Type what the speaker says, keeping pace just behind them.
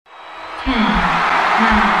10, 9, 8,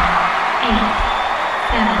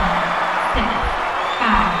 7, 6,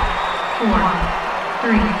 5, 4,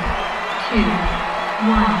 3, 2,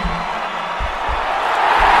 1.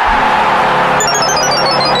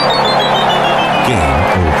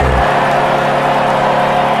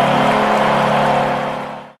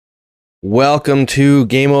 Welcome to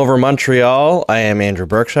Game Over Montreal. I am Andrew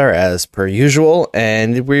Berkshire, as per usual,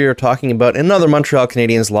 and we are talking about another Montreal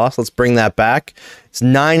Canadiens loss. Let's bring that back. It's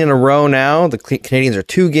 9 in a row now. The Canadiens are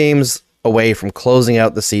 2 games away from closing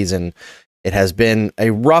out the season. It has been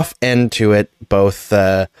a rough end to it, both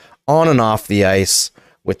on and off the ice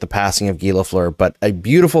with the passing of Guy Lafleur, but a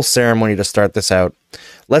beautiful ceremony to start this out.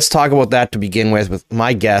 Let's talk about that to begin with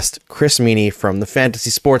my guest, Chris Meany from the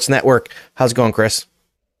Fantasy Sports Network. How's it going, Chris?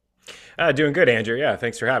 Doing good, Andrew. Yeah,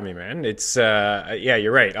 thanks for having me, man. It's yeah,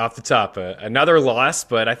 you're right. Off the top, another loss,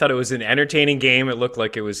 but I thought it was an entertaining game. It looked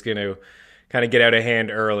like it was going to kind of get out of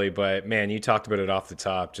hand early, but man, you talked about it off the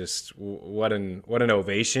top. Just what an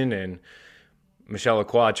ovation, and Michel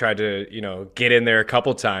Lacroix tried to get in there a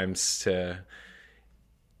couple times to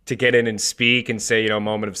get in and speak and say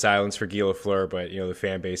moment of silence for Guy Lafleur, but the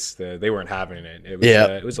fan base they weren't having it.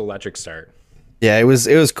 It was an electric start. Yeah, it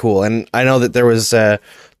was cool, and I know that there was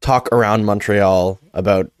talk around Montreal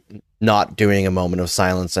about not doing a moment of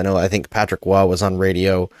silence. I think Patrick Waugh was on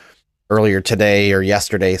radio earlier today or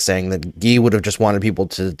yesterday saying that Guy would have just wanted people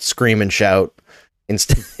to scream and shout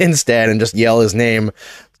instead and just yell his name.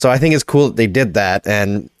 So I think it's cool that they did that,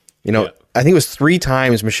 and I think it was 3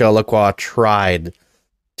 times Michel Lacroix tried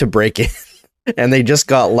to break in, and they just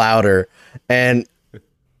got louder. And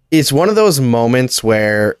it's one of those moments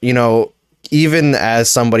where even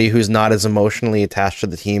as somebody who's not as emotionally attached to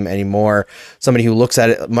the team anymore, somebody who looks at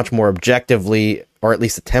it much more objectively, or at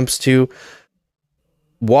least attempts to,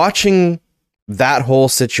 watching that whole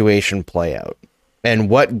situation play out and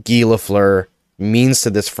what Guy Lafleur means to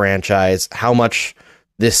this franchise, how much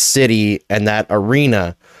this city and that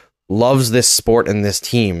arena loves this sport and this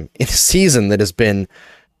team in a season that has been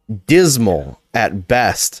dismal at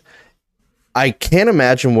best. I can't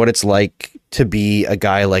imagine what it's like to be a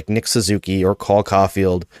guy like Nick Suzuki or Cole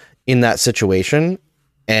Caulfield in that situation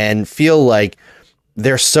and feel like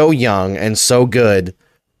they're so young and so good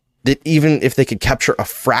that even if they could capture a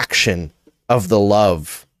fraction of the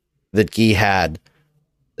love that Guy had,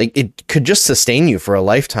 like, it could just sustain you for a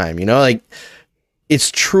lifetime. Like,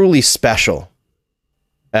 it's truly special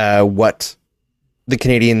what the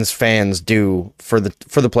Canadiens fans do for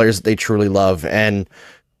the players that they truly love. And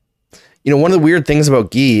one of the weird things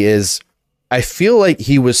about Guy is I feel like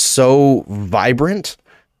he was so vibrant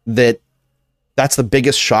that's the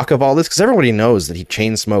biggest shock of all this, because everybody knows that he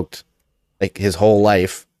chain smoked like his whole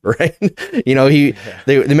life, right? They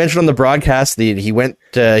mentioned on the broadcast that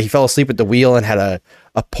he fell asleep at the wheel and had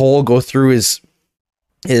a pole go through his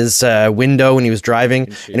window when he was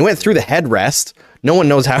driving, and it went through the headrest. No one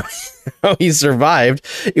knows how he survived.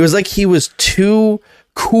 It was like he was too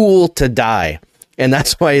cool to die. And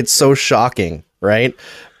that's why it's so shocking, right?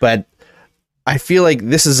 But I feel like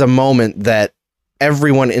this is a moment that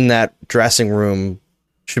everyone in that dressing room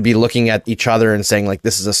should be looking at each other and saying, like,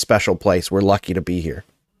 this is a special place. We're lucky to be here.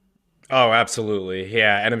 Oh, absolutely.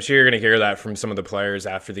 Yeah. And I'm sure you're going to hear that from some of the players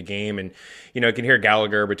after the game. And, you can hear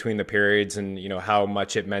Gallagher between the periods and, how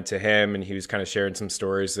much it meant to him. And he was kind of sharing some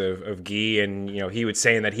stories of Guy. And, he was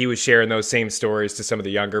saying that he was sharing those same stories to some of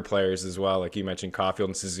the younger players as well. Like you mentioned, Caulfield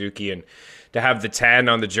and Suzuki. And to have the 10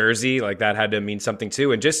 on the jersey, like, that had to mean something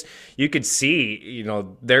too. And just, you could see,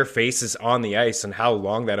 their faces on the ice and how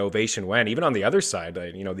long that ovation went. Even on the other side,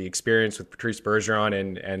 the experience with Patrice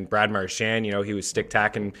Bergeron and Brad Marchand, he was stick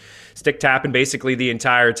tapping basically the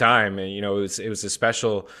entire time. And, it was a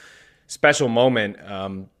special moment.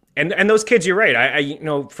 And those kids, you're right.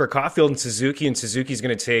 I for Caulfield and Suzuki's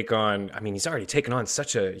going to take on, he's already taken on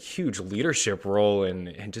such a huge leadership role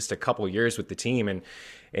in just a couple of years with the team. And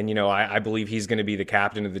I believe he's going to be the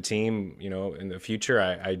captain of the team, in the future.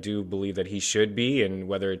 I do believe that he should be, and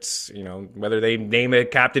whether it's, whether they name a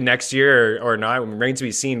captain next year or not, remains to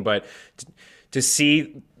be seen. But to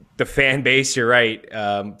see the fan base, you're right,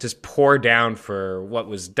 just pour down for what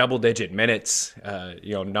was double-digit minutes,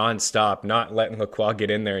 nonstop, not letting Lacroix get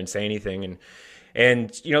in there and say anything.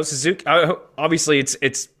 And Suzuki, obviously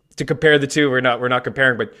it's to compare the two. We're not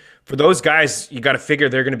comparing, but for those guys, you got to figure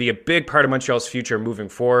they're going to be a big part of Montreal's future moving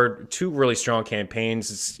forward. 2 really strong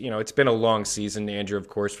campaigns. It's been a long season, Andrew, of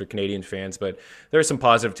course, for Canadian fans, but there are some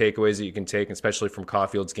positive takeaways that you can take, especially from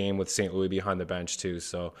Caulfield's game with St. Louis behind the bench too.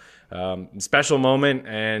 So special moment,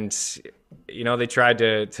 and they tried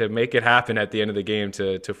to make it happen at the end of the game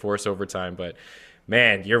to force overtime. But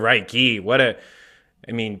man, you're right, Guy.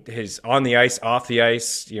 I mean, his on the ice, off the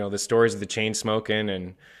ice, the stories of the chain smoking.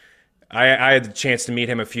 And I had the chance to meet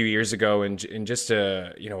him a few years ago, and just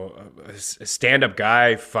a stand-up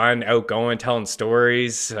guy, fun, outgoing, telling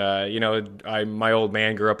stories. My old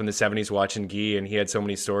man grew up in the '70s watching Guy, and he had so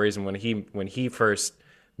many stories. And when he first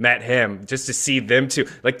met him, just to see them two,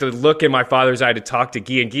 like the look in my father's eye to talk to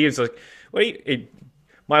Guy, and Guy was like, "What?"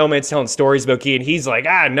 My old man's telling stories about Guy, and he's like,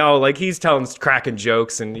 no, like he's telling cracking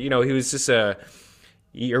jokes, and he was just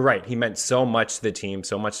you're right. He meant so much to the team,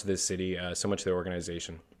 so much to the city, so much to the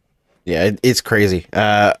organization. Yeah, it's crazy.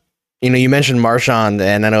 You mentioned Marchand,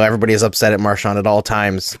 and I know everybody is upset at Marchand at all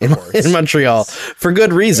times in Montreal for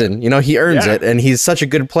good reason. He earns it, and he's such a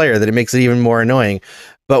good player that it makes it even more annoying.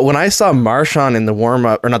 But when I saw Marchand in the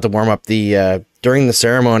warm-up, or not the warm-up, during the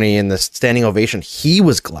ceremony in the standing ovation, he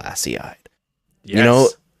was glassy-eyed.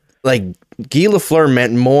 Yes. Like Guy Lafleur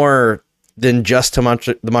meant more than just to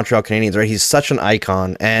the Montreal Canadiens, right? He's such an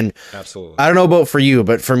icon, and absolutely. I don't know about for you,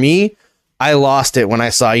 but for me, I lost it when I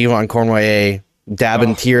saw Yvon Cournoyer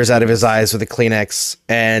dabbing tears out of his eyes with a Kleenex.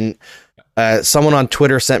 And someone on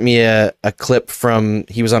Twitter sent me a clip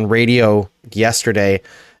he was on radio yesterday,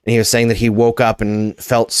 and he was saying that he woke up and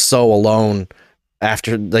felt so alone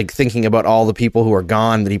after like thinking about all the people who are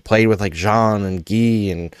gone that he played with, like Jean and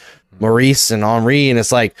Guy and Maurice and Henri. And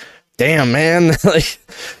it's like, damn, man, like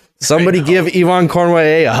somebody give Yvon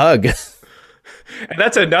Cournoyer a hug. And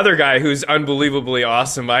that's another guy who's unbelievably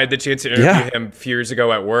awesome. I had the chance to interview him a few years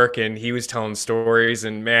ago at work, and he was telling stories,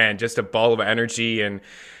 and man, just a ball of energy. And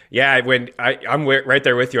when I'm right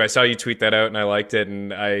there with you. I saw you tweet that out, and I liked it,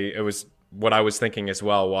 and it was what I was thinking as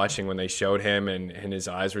well, watching when they showed him, and his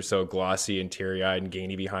eyes were so glossy and teary-eyed, and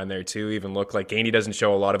Gainey behind there too even looked like Gainey doesn't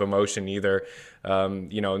show a lot of emotion either.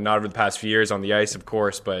 Not over the past few years on the ice, of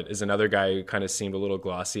course, but is another guy who kind of seemed a little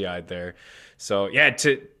glossy-eyed there. So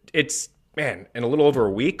it's man, in a little over a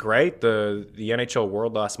week, right? The NHL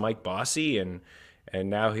world lost Mike Bossy, and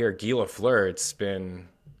now here Guy Lafleur. It's been,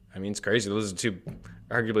 it's crazy. Those are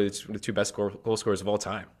arguably the two best goal scorers of all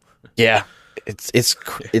time. Yeah.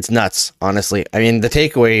 It's nuts, honestly. I mean, the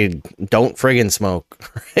takeaway, don't friggin' smoke,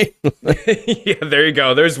 right? Yeah, there you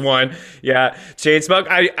go. There's one. Yeah, chain smoke.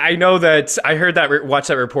 I know that I heard that, watched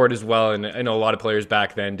that report as well, and I know a lot of players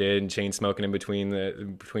back then did, and chain smoking in between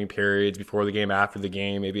periods, before the game, after the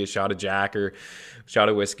game, maybe a shot of Jack or a shot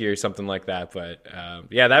of whiskey or something like that. But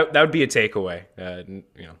that would be a takeaway.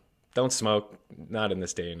 Don't smoke, not in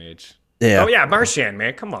this day and age. Yeah. Oh yeah, Marchand,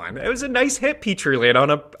 man, come on! It was a nice hit, Petrie lid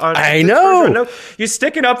on. I know. You're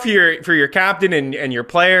sticking up for your captain and your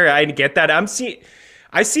player. I get that. I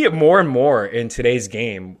see it more and more in today's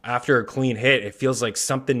game. After a clean hit, it feels like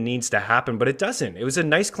something needs to happen, but it doesn't. It was a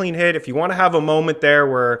nice clean hit. If you want to have a moment there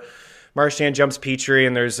where Marchand jumps Petrie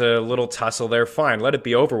and there's a little tussle there, fine, let it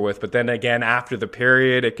be over with. But then again, after the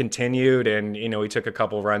period, it continued, and he took a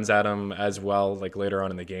couple runs at him as well, like later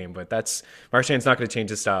on in the game. But Marchand's not going to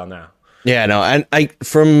change his style now. Yeah, no, and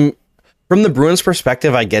from the Bruins'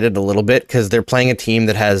 perspective, I get it a little bit because they're playing a team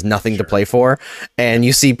that has nothing to play for, and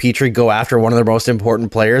you see Petrie go after one of their most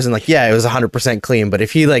important players, and it was 100% clean. But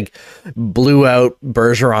if he blew out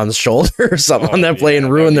Bergeron's shoulder or something on that play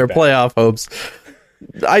and ruined their playoff hopes,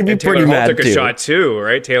 I'd be pretty mad too. Taylor Hall took a shot too,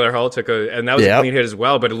 right? Taylor Hall and that was a clean hit as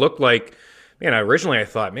well. But it looked like, originally I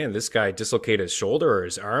thought, this guy dislocated his shoulder or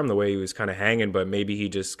his arm the way he was kind of hanging, but maybe he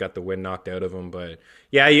just got the wind knocked out of him. But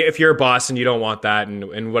yeah, if you're Boston, you don't want that.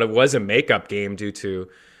 And what it was a makeup game due to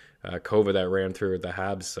COVID that ran through the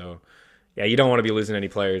Habs. So yeah, you don't want to be losing any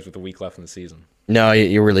players with a week left in the season. No,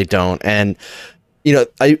 you really don't. And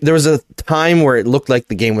there was a time where it looked like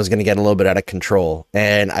the game was going to get a little bit out of control,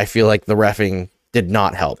 and I feel like the reffing did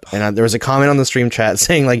not help. And there was a comment on the stream chat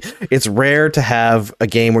saying it's rare to have a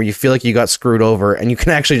game where you feel like you got screwed over and you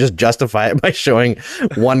can actually just justify it by showing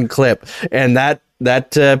one clip. And that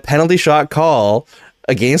penalty shot call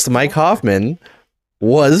against Mike Hoffman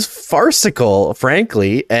was farcical,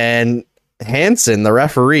 frankly. And Hansen, the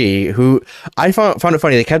referee, who I found it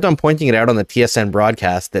funny, they kept on pointing it out on the TSN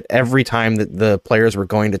broadcast that every time that the players were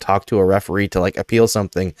going to talk to a referee to appeal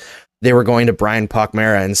something, they were going to Brian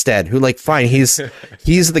Pochmara instead, who fine, he's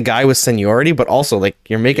the guy with seniority, but also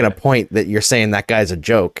you're making a point that you're saying that guy's a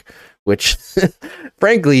joke, which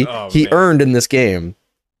frankly he earned in this game.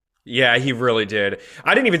 Yeah, he really did.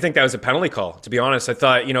 I didn't even think that was a penalty call, to be honest. I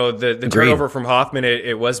thought, the turnover from Hoffman,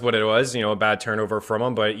 it was what it was, a bad turnover from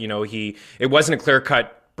him, but it wasn't a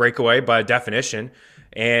clear-cut breakaway by definition.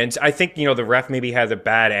 And I think, the ref maybe had a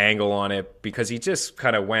bad angle on it because he just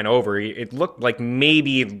kind of went over. It looked like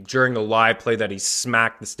maybe during the live play that he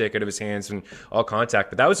smacked the stick out of his hands and all contact,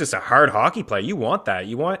 but that was just a hard hockey play. You want that.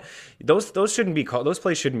 You want those shouldn't be called. Those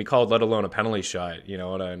plays shouldn't be called, let alone a penalty shot,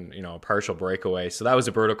 and a partial breakaway. So that was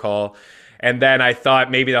a brutal call. And then I thought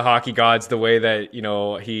maybe the hockey gods, the way that,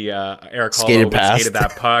 Eric Hall skated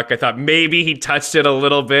that puck, I thought maybe he touched it a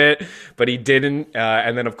little bit, but he didn't.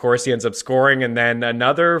 And then, of course, he ends up scoring. And then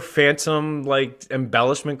another phantom,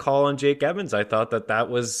 embellishment call on Jake Evans. I thought that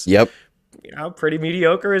was pretty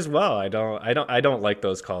mediocre as well. I don't like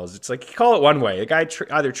those calls. It's like, you call it one way. The guy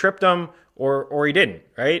either tripped him or he didn't,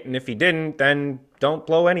 right? And if he didn't, then don't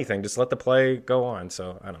blow anything. Just let the play go on.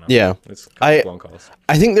 So I don't know. Yeah, it's kind of blown calls.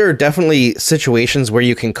 I think there are definitely situations where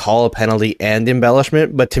you can call a penalty and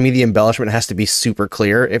embellishment, but to me, the embellishment has to be super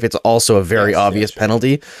clear if it's also a very obvious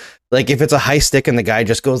penalty. Like if it's a high stick and the guy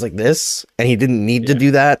just goes like this and he didn't need to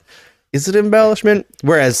do that, is it embellishment?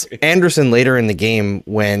 Whereas Anderson later in the game,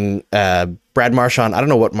 when Brad Marchand, I don't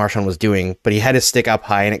know what Marchand was doing, but he had his stick up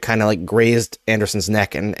high and it kind of grazed Anderson's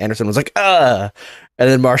neck, and Anderson was like, and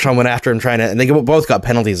then Marchand went after him and they both got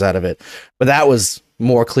penalties out of it. But that was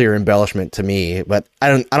more clear embellishment to me. But I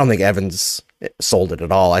don't think Evans sold it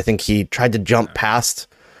at all. I think he tried to jump past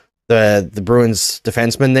the Bruins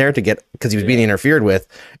defenseman there because he was being interfered with,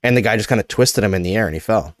 and the guy just kind of twisted him in the air and he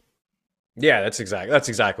fell. Yeah, that's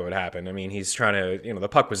exactly what happened. I mean, he's trying to, the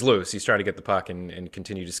puck was loose. He's trying to get the puck and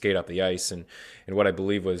continue to skate up the ice. And what I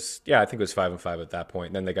believe was, I think it was 5-5 at that point.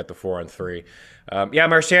 And then they got the 4-on-3.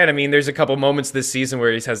 Marchand, I mean, there's a couple moments this season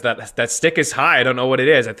where he says that stick is high. I don't know what it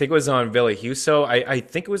is. I think it was on Ville Husso. I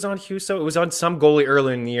think it was on Husso. It was on some goalie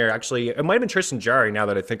earlier in the year. Actually, it might have been Tristan Jarry, now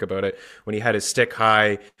that I think about it, when he had his stick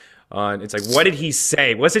high on. It's like, what did he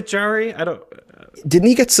say? Was it Jarry? Didn't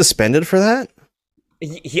he get suspended for that? I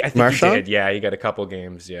think Marchand? He did. Yeah, he got a couple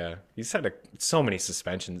games. Yeah, he's had so many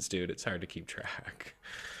suspensions, dude. It's hard to keep track.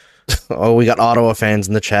 Oh, we got Ottawa fans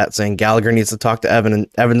in the chat saying Gallagher needs to talk to Evans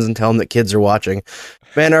and tell him that kids are watching.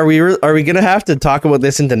 Man, are we gonna have to talk about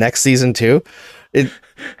this into next season too?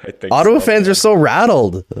 Ottawa fans are so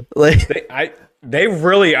rattled. They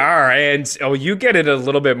really are, and you get it a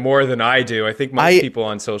little bit more than I do. I think most people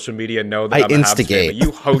on social media know that I'm instigate. A Habs fan, but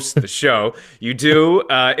you host the show. You do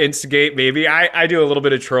instigate, maybe. I do a little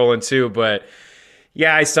bit of trolling too, but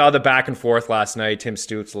yeah, I saw the back and forth last night. Tim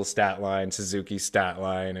Stützle's stat line, Suzuki's stat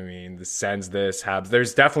line. I mean, the Sens, Habs.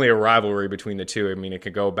 There's definitely a rivalry between the two. I mean, it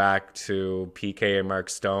could go back to PK and Mark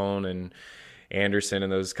Stone and Anderson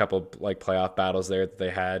and those couple playoff battles there that they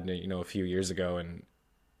had, a few years ago, and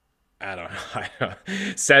I don't know.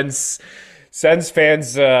 Sens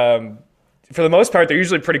fans, for the most part, they're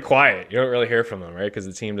usually pretty quiet. You don't really hear from them, right? Because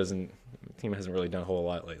the team hasn't really done a whole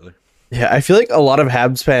lot lately. Yeah, I feel like a lot of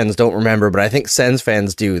Habs fans don't remember, but I think Sens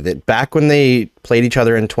fans do, that back when they played each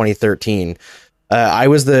other in 2013, I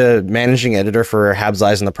was the managing editor for Habs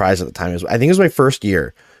Eyes on the Prize at the time. I think it was my first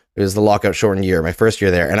year. It was the lockout shortened year, my first year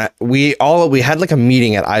there. And we had a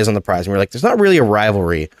meeting at Eyes on the Prize, and we were like, there's not really a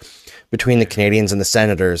rivalry between the Canadiens and the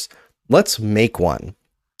Senators. Let's make one.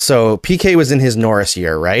 So PK was in his Norris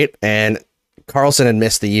year, right? And Karlsson had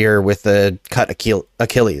missed the year with the cut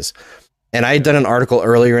Achilles. And I had done an article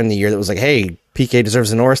earlier in the year that was like, hey, PK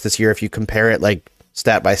deserves a Norris this year. If you compare it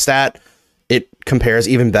stat by stat, it compares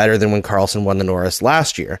even better than when Karlsson won the Norris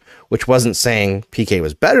last year, which wasn't saying PK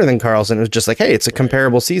was better than Karlsson. It was just like, hey, it's a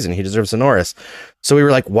comparable season. He deserves a Norris. So we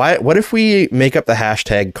were like, what if we make up the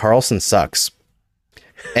hashtag Karlsson sucks?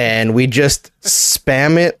 And we just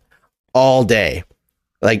spam it all day,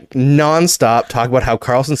 nonstop, talk about how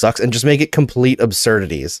Karlsson sucks and just make it complete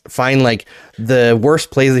absurdities. Find the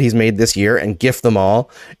worst plays that he's made this year and gift them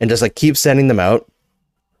all and just keep sending them out.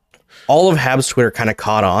 All of Habs Twitter kind of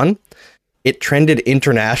caught on. It trended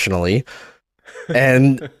internationally,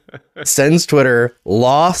 and Sens Twitter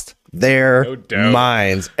lost their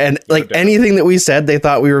minds. And anything that we said, they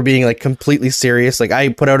thought we were being completely serious. I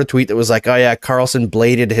put out a tweet that was oh yeah, Karlsson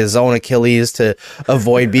bladed his own Achilles to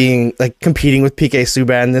avoid being competing with PK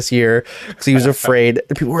Subban this year because he was afraid.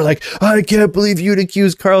 And people were like, I can't believe you'd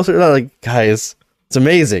accuse Karlsson. Guys, it's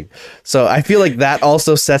amazing. So I feel like that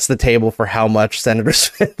also sets the table for how much Senators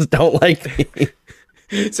fans don't like me.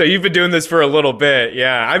 So you've been doing this for a little bit.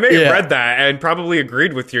 Yeah, I may have read that and probably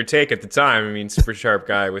agreed with your take at the time. I mean, super sharp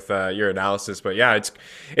guy with your analysis. But yeah,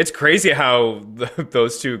 it's crazy how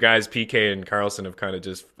those two guys, PK and Karlsson, have kind of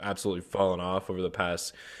just absolutely fallen off over the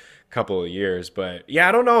past couple of years. But yeah,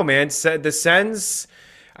 I don't know, man. The Sens,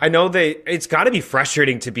 I know it's got to be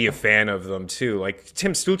frustrating to be a fan of them too.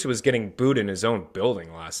 Tim Stützle was getting booed in his own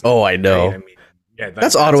building last night. Oh, I know. Right? I mean,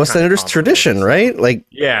 that's Ottawa Senators tradition, right? Like,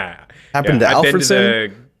 yeah, happened to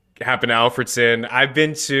Alfredson. Happened to Alfredson. I've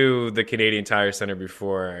been to the Canadian Tire Center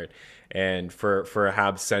before, and for a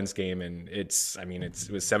Habs Sens game, and it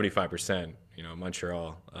was 75%.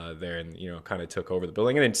 Montreal there, and kind of took over the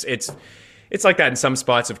building, and it's like that in some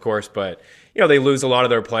spots, of course, but they lose a lot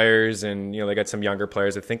of their players, and they got some younger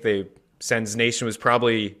players. I think Sens Nation was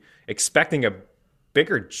probably expecting a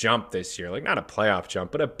bigger jump this year, like not a playoff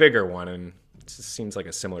jump, but a bigger one, and it just seems like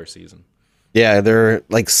a similar season. Yeah, they're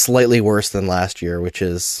like slightly worse than last year, which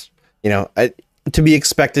is, to be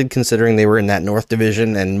expected considering they were in that North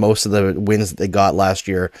Division, and most of the wins that they got last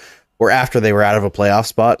year were after they were out of a playoff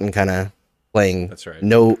spot and kind of playing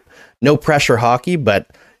no pressure hockey. But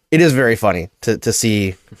it is very funny to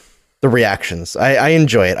see the reactions. I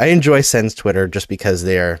enjoy it. I enjoy Sens Twitter just because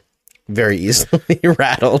they are very easily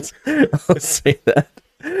rattled. I'll say that.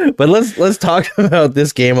 But let's talk about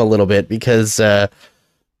this game a little bit, because I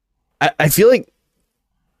feel like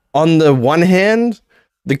on the one hand,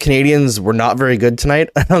 the Canadiens were not very good tonight.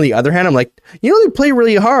 And on the other hand, I'm like, they play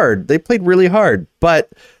really hard. They played really hard.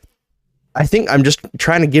 But I think I'm just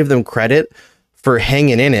trying to give them credit for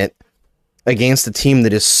hanging in it against a team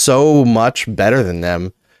that is so much better than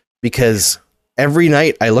them, because every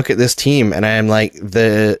night I look at this team and I am like,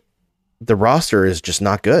 the roster is just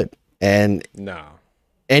not good. And no,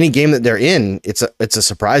 any game that they're in, it's a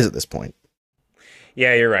surprise at this point.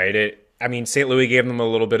 Yeah, you're right. St. Louis gave them a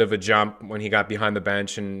little bit of a jump when he got behind the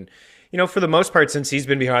bench, and for the most part, since he's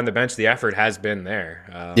been behind the bench, the effort has been there.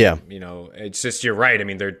 It's just, you're right.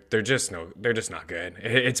 They're just not good.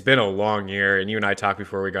 It's been a long year, and you and I talked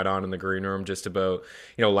before we got on in the green room just about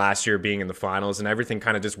last year being in the finals, and everything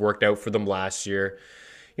kind of just worked out for them last year.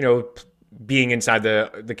 Being inside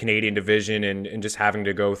the Canadian division and just having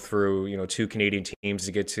to go through two Canadian teams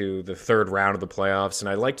to get to the third round of the playoffs, and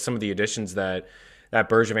I liked some of the additions that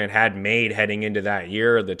Bergevin had made heading into that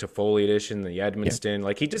year, the Toffoli edition, the Edmonston. Yeah.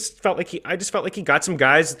 Like, I just felt like he got some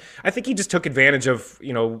guys. I think he just took advantage of,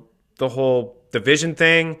 the whole division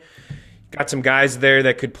thing. Got some guys there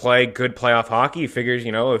that could play good playoff hockey. He figures,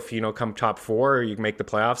 if, come top four, you can make the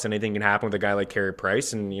playoffs, anything can happen with a guy like Carey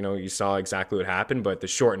Price. And, you saw exactly what happened. But the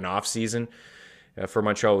shortened off season for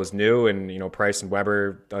Montreal was new, and Price and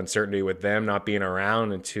Weber, uncertainty with them not being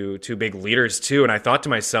around, and two big leaders too. And I thought to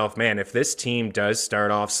myself, man, if this team does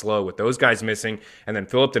start off slow with those guys missing, and then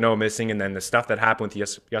Philip Deneau missing, and then the stuff that happened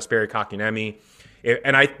with Jesperi Kotkaniemi,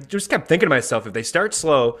 and I just kept thinking to myself, if they start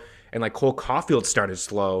slow and like Cole Caulfield started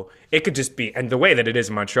slow, it could just be, and the way that it is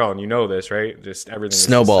in Montreal, and you know this, right? Just everything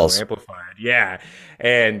snowballs, is so amplified, yeah,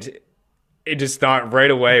 and. It just thought right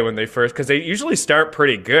away when they first, because they usually start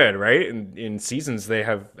pretty good, right? In seasons, they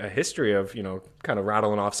have a history of, kind of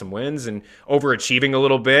rattling off some wins and overachieving a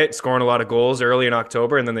little bit, scoring a lot of goals early in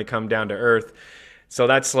October, and then they come down to earth. So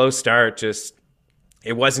that slow start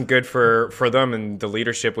it wasn't good for them, and the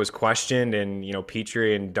leadership was questioned, and,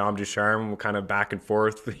 Petrie and Dom Ducharme were kind of back and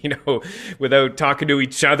forth, without talking to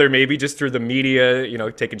each other, maybe just through the media,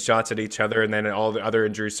 taking shots at each other, and then all the other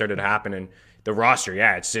injuries started happening. The roster,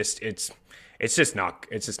 yeah, it's just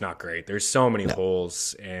not great. There's so many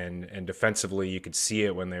holes, and defensively you could see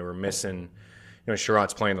it when they were missing.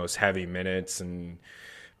 Sherratt's playing those heavy minutes, and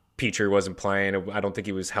Petrie wasn't playing. I don't think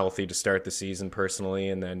he was healthy to start the season personally,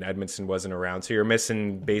 and then Edmondson wasn't around. So you're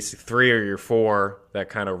missing basically 3 or 4 that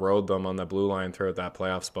kind of rode them on the blue line throughout that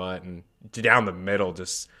playoff spot, and down the middle,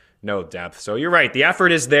 just no depth. So you're right. The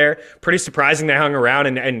effort is there. Pretty surprising they hung around,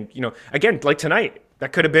 and again, like tonight,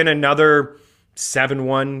 that could have been another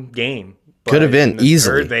 7-1 game. Could have been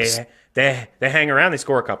easily. Third, they hang around. They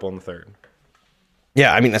score a couple in the third.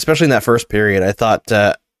 Yeah, especially in that first period, I thought,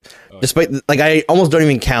 despite I almost don't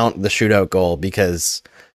even count the shootout goal, because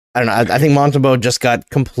I don't know. I think Montembeault just got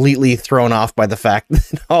completely thrown off by the fact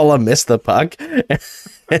that Holla missed the puck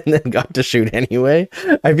and then got to shoot anyway.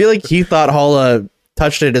 I feel like he thought Holla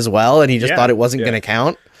touched it as well, and he just thought it wasn't going to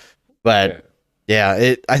count. But.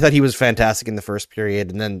 Yeah, I thought he was fantastic in the first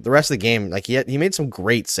period, and then the rest of the game, he made some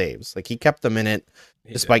great saves. He kept them in it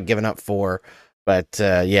despite giving up 4. But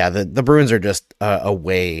the Bruins are just a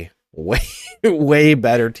way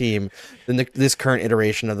better team than this current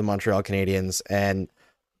iteration of the Montreal Canadiens, and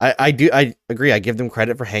I agree. I give them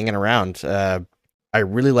credit for hanging around. I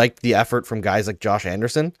really liked the effort from guys like Josh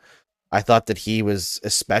Anderson. I thought that he was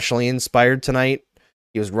especially inspired tonight.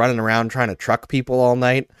 He was running around trying to truck people all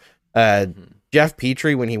night. Jeff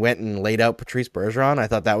Petrie, when he went and laid out Patrice Bergeron, I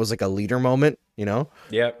thought that was like a leader moment,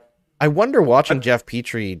 Yep. I wonder, watching Jeff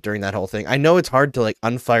Petrie during that whole thing, I know it's hard to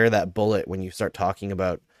unfire that bullet when you start talking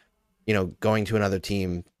about, going to another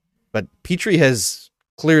team, but Petrie has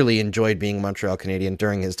clearly enjoyed being a Montreal Canadian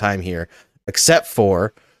during his time here. except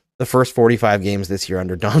for the first 45 games this year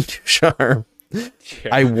under Dom Ducharme. Yeah.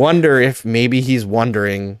 I wonder if maybe he's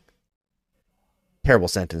wondering, terrible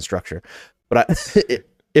sentence structure, but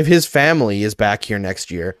if his family is back here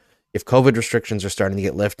next year, if COVID restrictions are starting to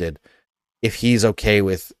get lifted, if he's okay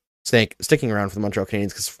with sticking around for the Montreal Canadiens,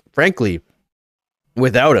 because frankly,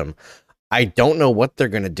 without him, I don't know what they're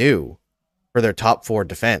going to do for their top four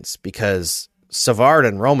defense, because Savard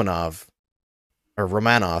and Romanov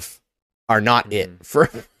are not it for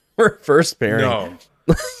first pairing. No,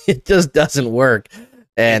 It just doesn't work.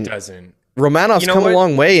 And it doesn't. Romanov's You know come what? a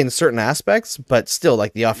long way in certain aspects, but still,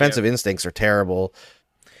 like, the offensive instincts are terrible.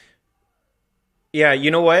 Yeah,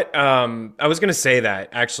 you know what? I was going to say that.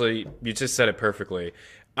 Actually, you just said it perfectly.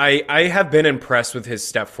 I have been impressed with his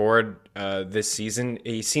step forward this season.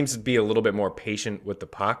 He seems to be a little bit more patient with the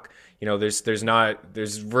puck. You know,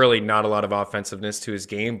 there's really not a lot of offensiveness to his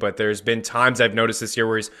game, but there's been times I've noticed this year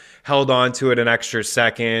where he's held on to it an extra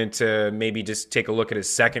second to maybe just take a look at his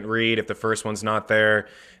second read if the first one's not there.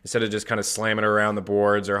 Instead of just kind of slamming it around the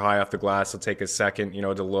boards or high off the glass, he'll take a second,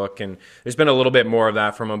 to look. And there's been a little bit more of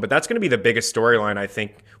that from him. But that's going to be the biggest storyline, I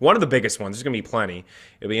think. One of the biggest ones. There's going to be plenty.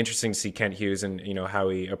 It'll be interesting to see Kent Hughes and, how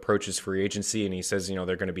he approaches free agency. And he says, they're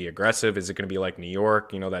going to be aggressive. Is it going to be like New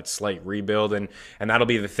York, that slight rebuild? And that'll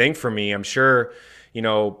be the thing for me. I'm sure,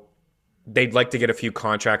 they'd like to get a few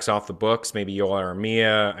contracts off the books. Maybe Yoel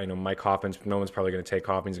Armia. I know Mike Hoffman's, no one's probably going to take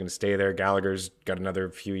Hoffman. He's going to stay there. Gallagher's got another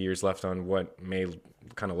few years left on what may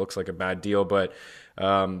kind of looks like a bad deal. But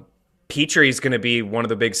Petry's going to be one of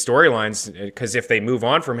the big storylines, because if they move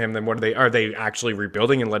on from him, then are they actually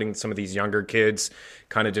rebuilding and letting some of these younger kids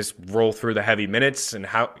kind of just roll through the heavy minutes? And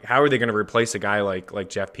how are they going to replace a guy like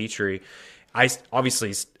Jeff Petry? I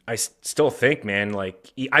still think, man,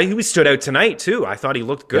 like he stood out tonight too. I thought he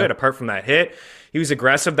looked good. Yeah. Apart from that hit, he was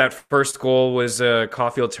aggressive. That first goal was a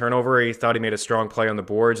Caulfield turnover. He thought he made a strong play on the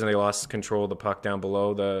boards, and they lost control of the puck down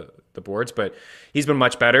below the boards. But he's been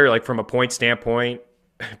much better, like from a point standpoint.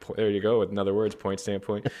 There you go with another words, point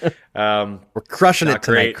standpoint. We're crushing it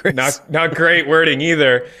tonight, great, Chris. not great wording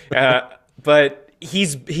either. But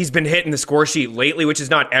he's been hitting the score sheet lately, which is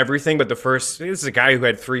not everything, but this is a guy who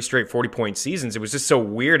had 3 straight 40-point seasons. It was just so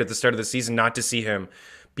weird at the start of the season not to see him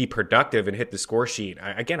be productive and hit the score sheet.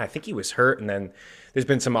 I think he was hurt, and then there's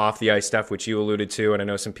been some off the ice stuff, which you alluded to, and I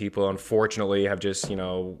know some people, unfortunately, have just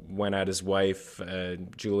went at his wife,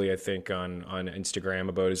 Julie, I think, on Instagram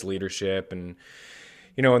about his leadership and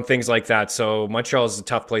and things like that. So Montreal is a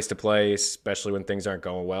tough place to play, especially when things aren't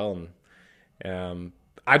going well. And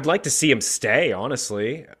I'd like to see him stay,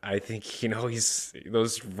 honestly. I think, he's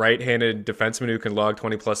those right-handed defensemen who can log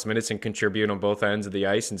 20-plus minutes and contribute on both ends of the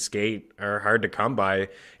ice and skate are hard to come by.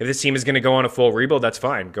 If this team is going to go on a full rebuild, that's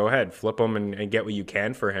fine. Go ahead, flip him and get what you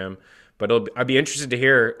can for him. But I'd be interested to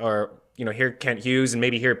hear Kent Hughes and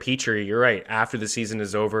maybe hear Petry. You're right. After the season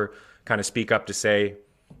is over, kind of speak up to say,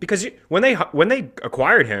 because when they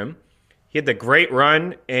acquired him, he had the great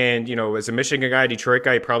run, and as a Michigan guy, Detroit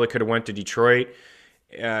guy, he probably could have went to Detroit.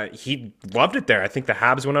 He loved it there. I think the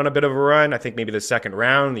Habs went on a bit of a run. I think maybe the second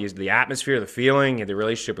round, the atmosphere, the feeling, the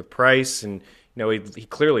relationship with Price, and he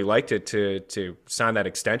clearly liked it to sign that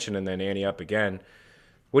extension and then ante up again.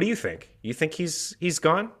 What do you think? You think he's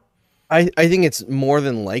gone? I think it's more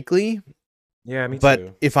than likely. Yeah, me too.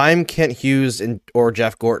 But if I'm Kent Hughes or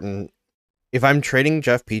Jeff Gorton, if I'm trading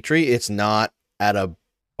Jeff Petry, it's not at a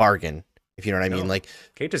bargain, if you know what I mean. Like,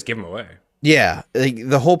 can't just give him away. Yeah, like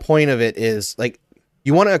the whole point of it is, like,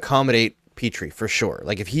 you want to accommodate Petry for sure.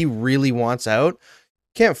 Like, if he really wants out,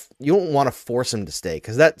 you don't want to force him to stay,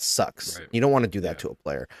 because that sucks. Right. You don't want to do that to a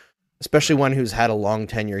player, especially one who's had a long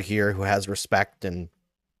tenure here, who has respect and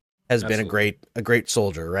has been a great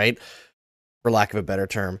soldier, right? For lack of a better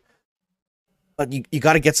term. But you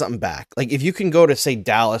got to get something back. Like, if you can go to, say,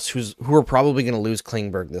 Dallas, who are probably going to lose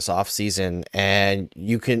Klingberg this offseason, and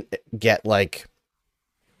you can get, like,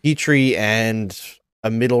 Petry and a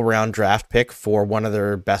middle round draft pick for one of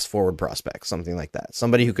their best forward prospects, something like that.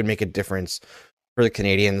 Somebody who could make a difference for the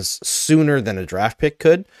Canadiens sooner than a draft pick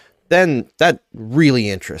could, then that really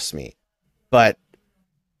interests me. But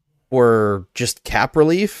for just cap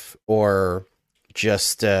relief or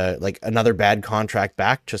just like another bad contract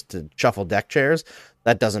back just to shuffle deck chairs,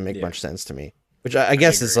 that doesn't make much sense to me. Which I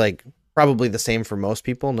guess is like probably the same for most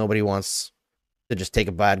people. Nobody wants to just take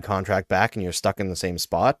a bad contract back and you're stuck in the same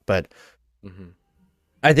spot. But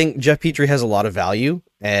I think Jeff Petry has a lot of value.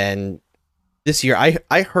 And this year,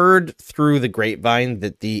 I heard through the grapevine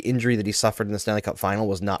that the injury that he suffered in the Stanley Cup final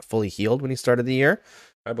was not fully healed when he started the year.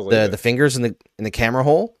 I believe the fingers in the camera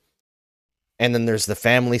hole. And then there's the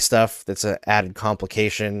family stuff that's an added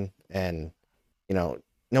complication. And,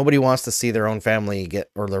 nobody wants to see their own family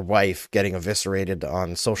or their wife getting eviscerated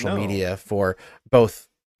on social media for both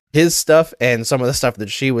his stuff and some of the stuff that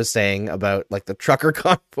she was saying about like the trucker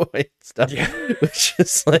convoy stuff, which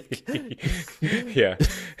is like, yeah,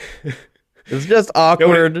 it's just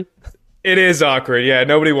awkward. It is awkward. Yeah,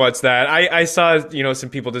 nobody wants that. I saw, some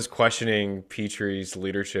people just questioning Petrie's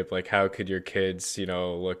leadership. Like, how could your kids,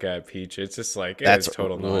 look at Peach? It's just like, that's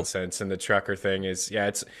total nonsense. And the trucker thing is,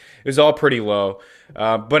 it was all pretty low.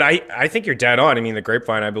 But I think you're dead on. I mean, the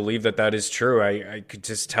grapevine, I believe that is true. I could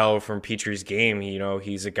just tell from Petrie's game,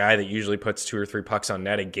 he's a guy that usually puts 2 or 3 pucks on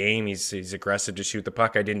net a game. He's aggressive to shoot the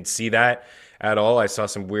puck. I didn't see that at all. I saw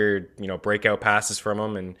some weird, breakout passes from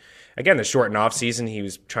him. And again, the shortened off season, he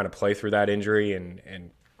was trying to play through that injury,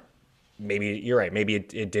 and maybe you're right. Maybe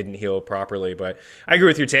it didn't heal properly, but I agree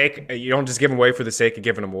with your take. You don't just give him away for the sake of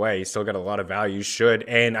giving him away. He's still got a lot of value. You should,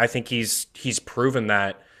 and I think he's proven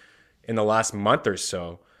that in the last month or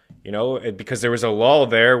so. Because there was a lull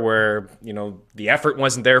there where, the effort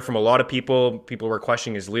wasn't there from a lot of people. People were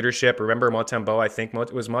questioning his leadership. Remember Montembeault? I think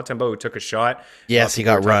it was Montembeault who took a shot. Yes, he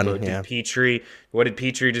got run. Yeah. Petrie. What did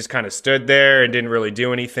Petrie just kind of stood there and didn't really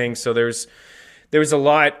do anything? So there was a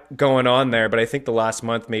lot going on there. But I think the last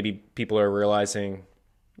month, maybe people are realizing,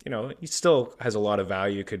 he still has a lot of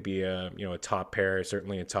value. Could be a top pair,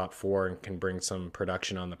 certainly a top 4, and can bring some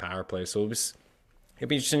production on the power play. So it'd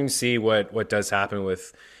be interesting to see what does happen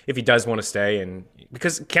with if he does want to stay. And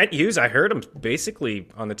because Kent Hughes, I heard him basically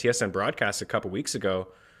on the TSN broadcast a couple weeks ago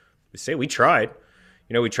say we tried.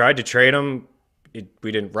 We tried to trade him.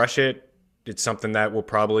 We didn't rush it. It's something that will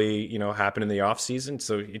probably happen in the offseason.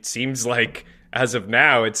 So it seems like as of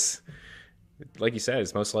now, it's like you said,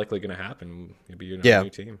 it's most likely going to happen. Maybe a new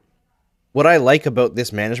team. What I like about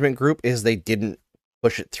this management group is they didn't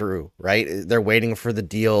push it through. Right? They're waiting for the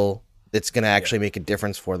deal that's going to actually make a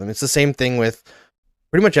difference for them. It's the same thing with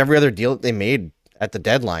pretty much every other deal that they made at the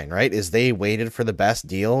deadline, right? Is they waited for the best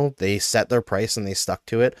deal, they set their price, and they stuck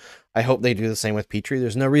to it. I hope they do the same with Petrie.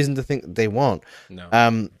 There's no reason to think that they won't.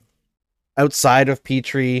 No. Outside of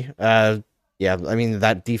Petrie, I mean,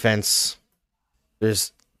 that defense,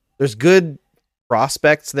 there's good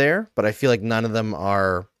prospects there, but I feel like none of them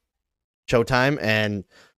are showtime. And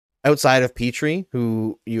outside of Petrie,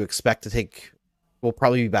 who you expect to will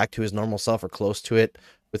probably be back to his normal self or close to it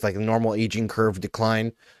with like a normal aging curve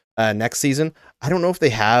decline next season. I don't know if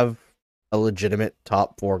they have a legitimate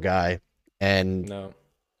top 4 guy, and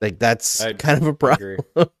like that's kind of a problem.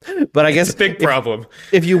 But I guess it's a big problem.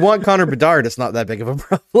 If you want Connor Bedard, it's not that big of a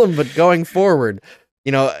problem. But going forward,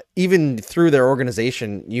 even through their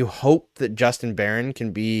organization, you hope that Justin Barron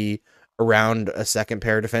can be around a second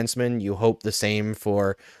pair defenseman. You hope the same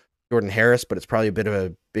for Jordan Harris, but it's probably a bit of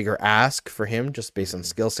a bigger ask for him just based on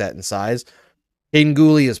skill set and size. Hayden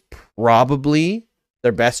Gooley is probably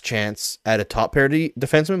their best chance at a top pair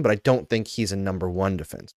defenseman, but I don't think he's a number 1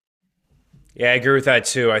 defense. Yeah, I agree with that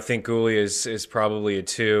too. I think Gooley is probably a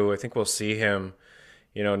 2. I think we'll see him,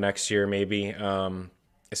 next year maybe,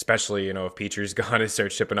 especially, if Petrie's gone and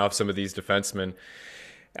start shipping off some of these defensemen.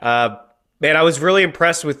 Man, I was really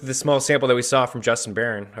impressed with the small sample that we saw from Justin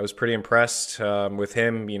Barron. I was pretty impressed with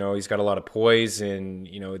him. He's got a lot of poise, and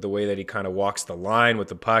the way that he kind of walks the line with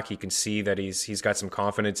the puck, you can see that he's got some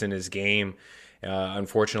confidence in his game.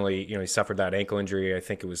 Unfortunately, he suffered that ankle injury. I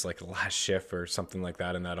think it was like the last shift or something like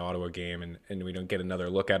that in that Ottawa game, and we don't get another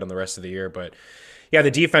look at him the rest of the year. But yeah, the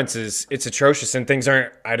defense it's atrocious, and things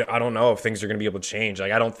aren't. I don't know if things are going to be able to change.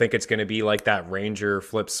 Like, I don't think it's going to be like that Ranger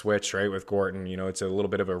flip switch, right, with Gorton. It's a little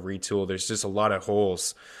bit of a retool. There's just a lot of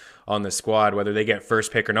holes on the squad, whether they get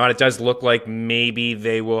first pick or not. It does look like maybe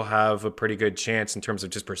they will have a pretty good chance in terms of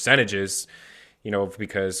just percentages.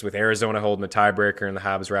 Because with Arizona holding the tiebreaker and the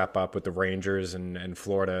Habs wrap up with the Rangers and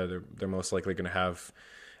Florida, they're most likely going to have,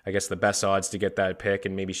 I guess, the best odds to get that pick,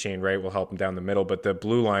 and maybe Shane Wright will help them down the middle. But the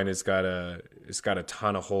blue line has got a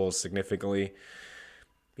ton of holes significantly.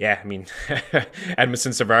 Yeah, I mean,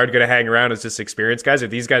 Edmondson Savard going to hang around as just experienced guys. Are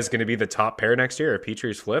these guys going to be the top pair next year? If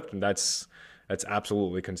Petrie's flipped, and that's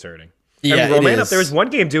absolutely concerning. Yeah, and Romanov, there was one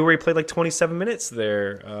game where he played like 27 minutes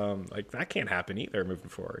there. Like, that can't happen either moving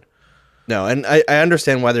forward. No, and I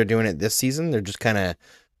understand why they're doing it this season. They're just kind of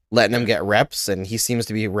letting him get reps, and he seems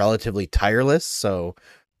to be relatively tireless, so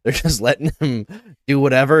they're just letting him do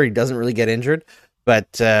whatever. He doesn't really get injured.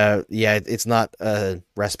 But it's not a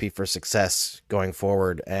recipe for success going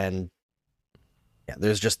forward, and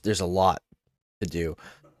there's a lot to do.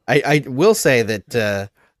 I will say that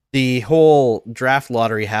the whole draft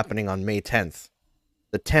lottery happening on May 10th,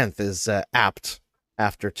 the 10th is apt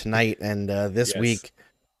after tonight and this week.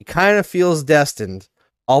 It kind of feels destined,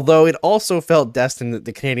 although it also felt destined that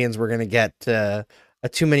the Canadiens were going to get a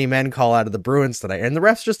too many men call out of the Bruins tonight, and the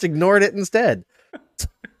refs just ignored it instead.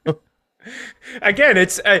 Again,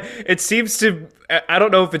 it seems to. I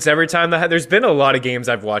don't know if it's every time that there's been a lot of games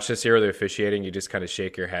I've watched this year where the officiating, you just kind of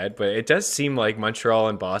shake your head, but it does seem like Montreal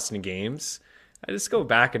and Boston games. I just go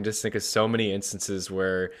back and just think of so many instances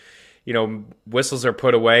where, whistles are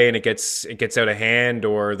put away and it gets out of hand,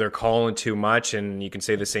 or they're calling too much, and you can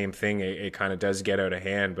say the same thing. It kind of does get out of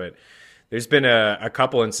hand, but there's been a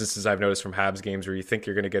couple instances I've noticed from Habs games where you think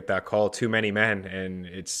you're going to get that call, too many men, and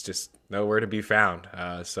it's just nowhere to be found.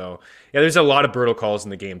 So yeah, there's a lot of brutal calls in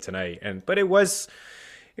the game tonight, but it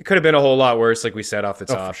could have been a whole lot worse, like we said off the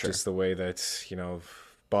top, sure. just the way that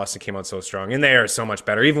Boston came out so strong, and they are so much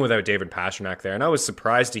better, even without David Pastrnak there. And I was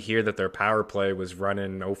surprised to hear that their power play was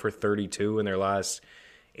running 0 for 32 in their last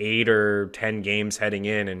 8 or 10 games heading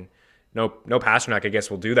in, and no Pastrnak, I guess,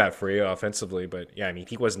 will do that for you offensively. But yeah, I mean,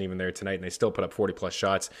 he wasn't even there tonight, and they still put up 40-plus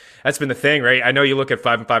shots. That's been the thing, right? I know you look at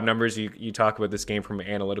 5-5 numbers, you talk about this game from an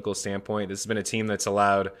analytical standpoint. This has been a team that's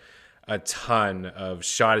allowed a ton of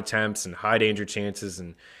shot attempts and high-danger chances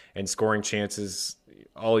and scoring chances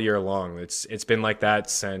all year long. It's been like that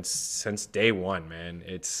since day one, man.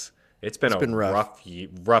 It's been rough.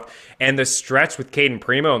 And the stretch with Caden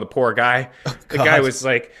Primo and the poor guy, the guy was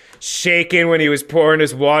like shaking when he was pouring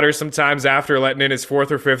his water sometimes after letting in his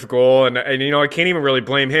 4th or 5th goal. And I can't even really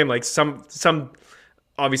blame him. Like some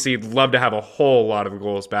obviously you'd love to have a whole lot of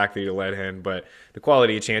goals back that you let in, but the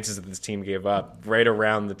quality of chances that this team gave up right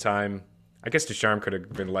around the time, I guess Ducharme could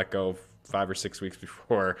have been let go 5 or 6 weeks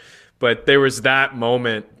before, but there was that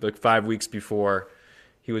moment like 5 weeks before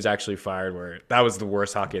he was actually fired, where that was the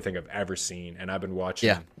worst hockey I think I've ever seen. And I've been watching.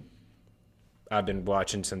 Yeah. I've been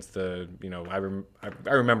watching since the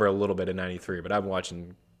I remember a little bit of '93, but I've been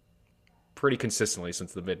watching pretty consistently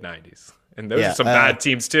since the mid '90s. And those are some bad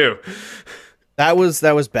teams too. That was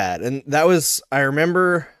bad, and I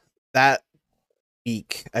remember that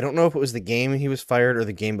week. I don't know if it was the game he was fired or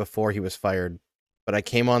the game before he was fired, but I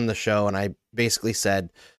came on the show and I basically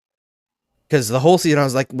said, because the whole season I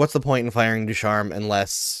was like, what's the point in firing Ducharme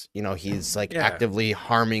unless, he's like actively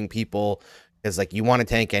harming people? Because like, you want to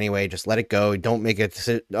tank anyway, just let it go. Don't make a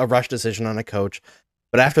rush decision on a coach.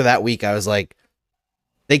 But after that week, I was like,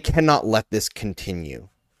 they cannot let this continue,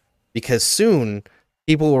 because soon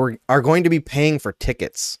people are going to be paying for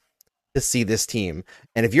tickets to see this team.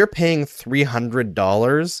 And if you're paying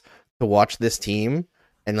 $300 to watch this team,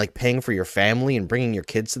 and like paying for your family and bringing your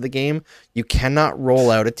kids to the game, you cannot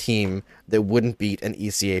roll out a team that wouldn't beat an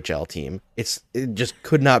ECHL team. It just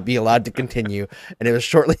could not be allowed to continue. And it was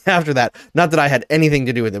shortly after that, not that I had anything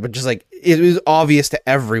to do with it, but just like it was obvious to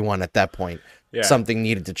everyone at that point, something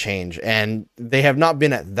needed to change. And they have not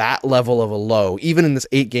been at that level of a low, even in this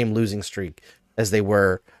 8-game losing streak, as they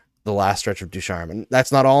were the last stretch of Ducharme. And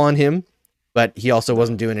that's not all on him, but he also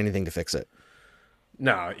wasn't doing anything to fix it.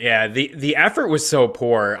 No, yeah, the effort was so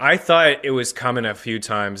poor. I thought it was coming a few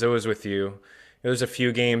times. It was with you. It was a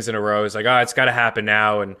few games in a row. It's like, it's got to happen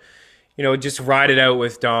now. And, just ride it out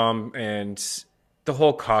with Dom. And the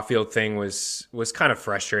whole Caulfield thing was kind of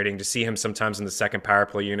frustrating to see him sometimes in the second power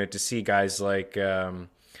play unit, to see guys like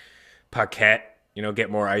Paquette, get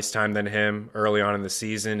more ice time than him early on in the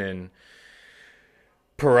season, and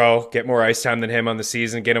Perreault get more ice time than him on the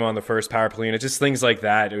season, get him on the first power play unit, just things like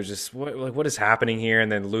that. It was just, what is happening here?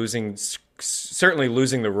 And then certainly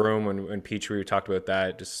losing the room when Petrie talked about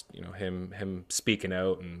that, just, him speaking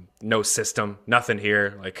out, and no system, nothing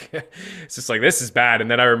here. Like, it's just like, this is bad.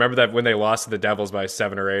 And then I remember that when they lost to the Devils by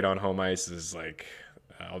 7 or 8 on home ice, is like,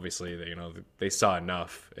 obviously, they saw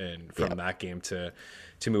enough from that game to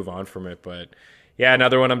move on from it. But yeah,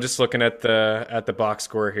 another one, I'm just looking at the box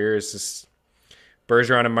score here, is just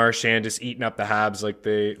Bergeron and Marchand just eating up the Habs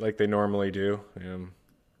like they normally do.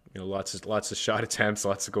 Lots of shot attempts,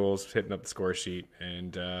 lots of goals, hitting up the score sheet,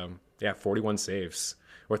 and 41 saves,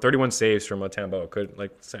 or 31 saves from Mutombo. It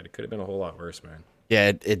could have been a whole lot worse, man.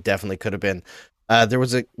 Yeah, it definitely could have been. There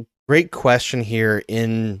was a great question here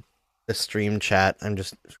in the stream chat. I'm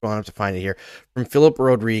just scrolling up to find it here, from Philip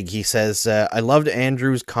Rodrigue. He says, I loved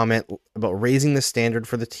Andrew's comment about raising the standard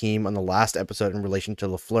for the team on the last episode in relation to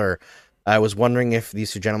Lafleur. I was wondering if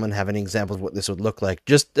these two gentlemen have any examples of what this would look like.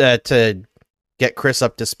 Just to get Chris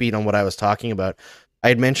up to speed on what I was talking about, I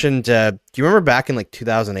had mentioned, do you remember back in like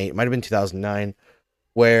 2008, it might have been 2009,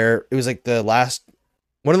 where it was like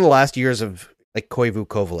one of the last years of like Koivu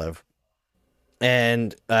Kovalev.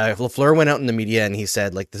 And Lafleur went out in the media and he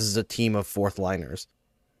said, like, this is a team of fourth liners.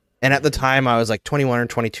 And at the time, I was like 21 or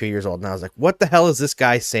 22 years old, and I was like, what the hell is this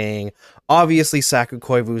guy saying? Obviously, Saku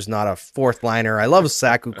Koivu is not a fourth liner. I love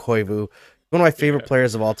Saku Koivu, one of my favorite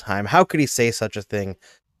players of all time. How could he say such a thing?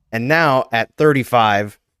 And now at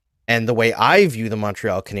 35, and the way I view the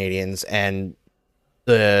Montreal Canadiens and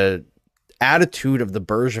the attitude of the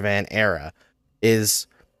Bergevin era is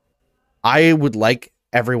I would like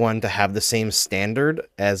everyone to have the same standard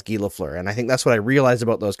as Guy Lafleur. And I think that's what I realized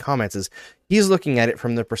about those comments is he's looking at it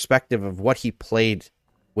from the perspective of what he played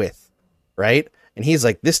with, right? And he's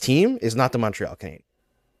like, this team is not the Montreal Canadiens.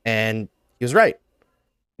 And he was right.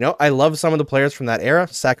 You know, I love some of the players from that era,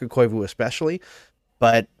 Saku Koivu especially,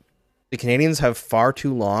 but the Canadiens have far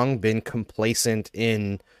too long been complacent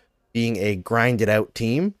in being a grinded out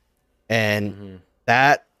team. And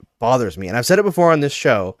that bothers me. And I've said it before on this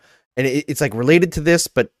show, and it's like related to this,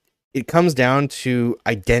 but it comes down to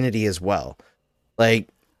identity as well. Like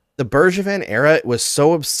the Bergevin era was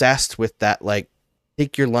so obsessed with that, like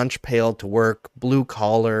take your lunch pail to work, blue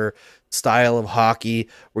collar style of hockey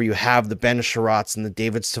where you have the Ben Sherratts and the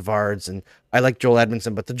David Savards, and I like Joel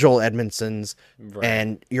Edmondson, but the Joel Edmondsons, right.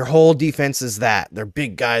 And your whole defense is that they're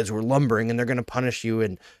big guys who are lumbering and they're going to punish you,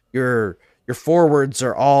 and your forwards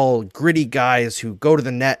are all gritty guys who go to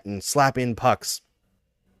the net and slap in pucks.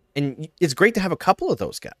 And it's great to have a couple of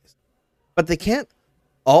those guys, but they can't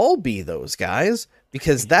all be those guys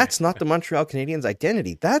because that's not the Montreal Canadiens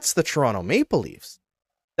identity. That's the Toronto Maple Leafs.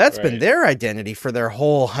 That's been their identity for their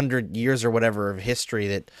whole 100 years or whatever of history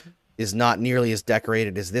that is not nearly as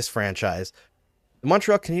decorated as this franchise. The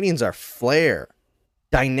Montreal Canadiens are flair,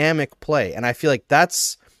 dynamic play. And I feel like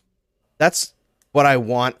that's what I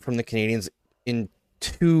want from the Canadiens in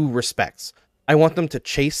two respects. I want them to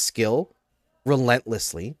chase skill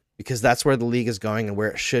relentlessly because that's where the league is going and where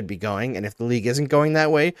it should be going. And if the league isn't going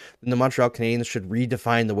that way, then the Montreal Canadiens should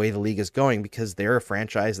redefine the way the league is going because they're a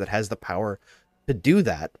franchise that has the power to do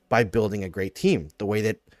that by building a great team, the way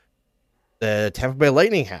that the Tampa Bay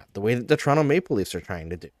Lightning have, the way that the Toronto Maple Leafs are trying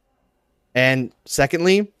to do. And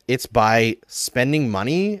secondly, it's by spending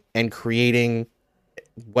money and creating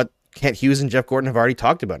what Kent Hughes and Jeff Gordon have already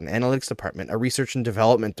talked about, an analytics department, a research and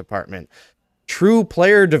development department, true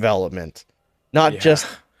player development, not just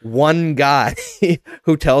one guy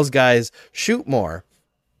who tells guys shoot more,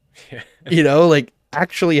 you know, like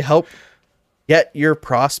actually help get your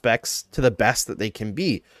prospects to the best that they can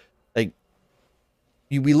be. Like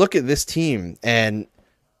we look at this team and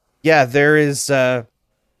there's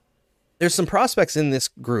some prospects in this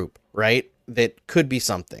group, right? That could be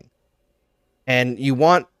something. And you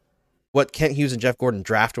want what Kent Hughes and Jeff Gordon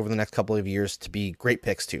draft over the next couple of years to be great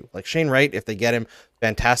picks too. Like Shane Wright, if they get him,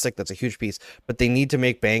 fantastic. That's a huge piece. But they need to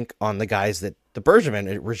make bank on the guys that the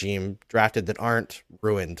Bergevin regime drafted that aren't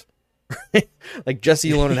ruined. Like Jesse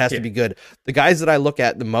Ylonen has to be good. The guys that I look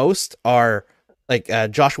at the most are like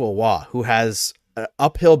Joshua Waugh, who has an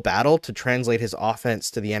uphill battle to translate his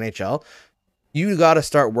offense to the NHL. You got to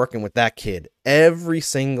start working with that kid every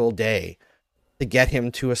single day to get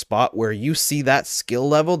him to a spot where you see that skill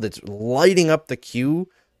level that's lighting up the queue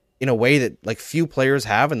in a way that like few players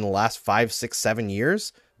have in the last 5, 6, 7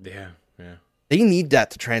 years. Yeah. They need that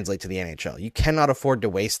to translate to the NHL. You cannot afford to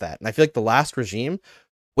waste that. And I feel like the last regime,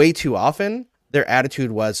 way too often, their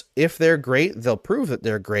attitude was if they're great, they'll prove that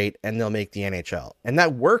they're great and they'll make the NHL. And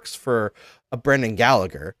that works for a Brendan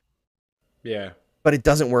Gallagher. Yeah. But it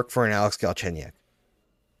doesn't work for an Alex Galchenyuk.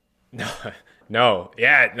 No,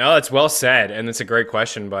 it's well said, and it's a great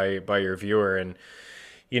question by your viewer. And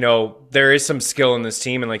you know, there is some skill in this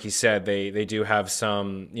team, and like you said, they do have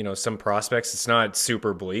some prospects. It's not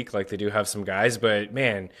super bleak, like they do have some guys, but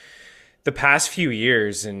man, the past few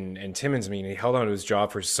years, and Timmins, I mean, he held on to his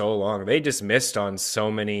job for so long. They just missed on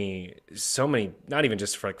so many, not even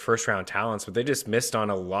just for like first round talents, but they just missed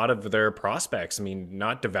on a lot of their prospects. I mean,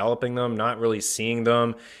 not developing them, not really seeing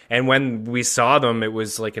them. And when we saw them, it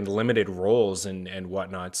was like in limited roles and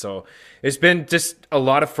whatnot. So it's been just a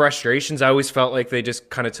lot of frustrations. I always felt like they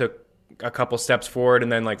just kind of took a couple steps forward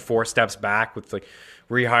and then like 4 steps back with like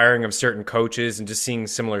rehiring of certain coaches and just seeing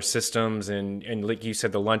similar systems and like you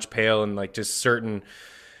said, the lunch pail and like just certain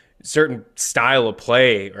style of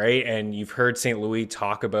play, right? And you've heard St. Louis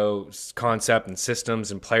talk about concept and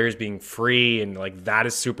systems and players being free, and like that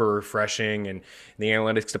is super refreshing. And the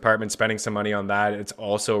analytics department spending some money on that, it's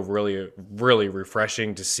also really, really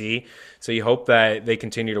refreshing to see. So you hope that they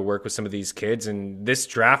continue to work with some of these kids. And this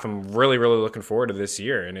draft, I'm really, really looking forward to this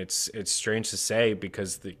year. And it's strange to say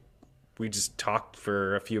because we just talked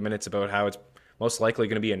for a few minutes about how it's most likely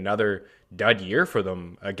going to be another dud year for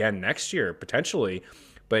them again next year, potentially.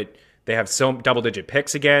 But they have some double-digit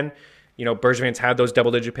picks again. You know, Bergevin's had those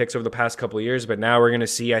double-digit picks over the past couple of years, but now we're going to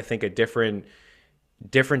see, I think, a different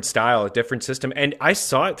different style, a different system. And I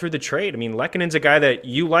saw it through the trade. I mean, Lekkonen's a guy that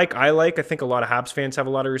you like, I like. I think a lot of Habs fans have a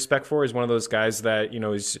lot of respect for. He's one of those guys that,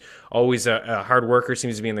 is always a hard worker,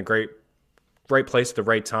 seems to be in the right place at the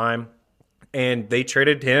right time. And they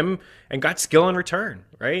traded him and got skill in return,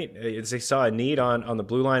 right? As they saw a need on the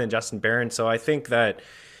blue line and Justin Barron. So I think that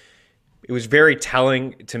it was very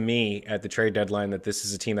telling to me at the trade deadline that this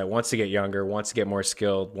is a team that wants to get younger, wants to get more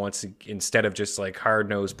skilled, instead of just like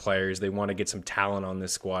hard-nosed players, they want to get some talent on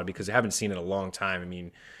this squad because they haven't seen it in a long time. I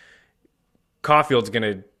mean, Caulfield's going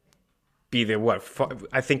to be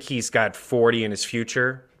I think he's got 40 in his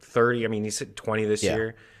future, 30. I mean, he's hit 20 this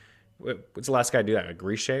year. What's the last guy to do that? Like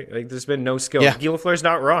Riche? Like, there's been no skill. Yeah. Guy Lafleur's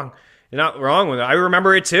not wrong. You're not wrong with it. I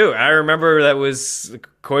remember it too. I remember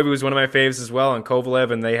Koivu was one of my faves as well, and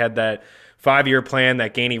Kovalev, and they had that 5-year plan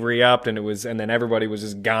that Gainey re-upped, and then everybody was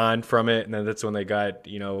just gone from it, and then that's when they got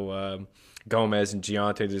Gomez and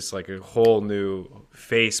Giante, just like a whole new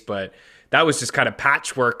face. But that was just kind of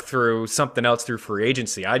patchwork through something else through free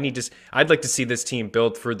agency. I'd like to see this team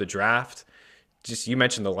build through the draft. Just, you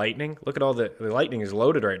mentioned the Lightning. Look at all the Lightning is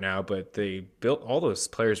loaded right now, but they built, all those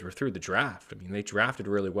players were through the draft. I mean, they drafted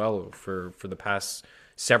really well for the past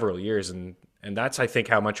several years, and that's, I think,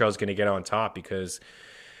 how Montreal's going to get on top, because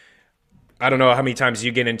I don't know how many times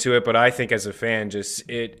you get into it, but I think as a fan, just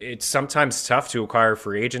it's sometimes tough to acquire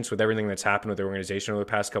free agents with everything that's happened with the organization over the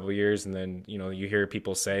past couple of years. And then, you hear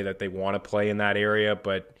people say that they want to play in that area,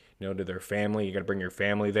 but to their family, you got to bring your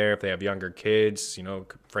family there. If they have younger kids,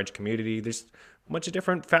 French community, there's a bunch of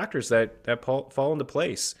different factors that fall into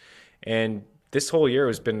place. And this whole year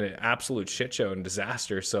has been an absolute shit show and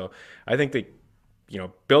disaster. So I think that,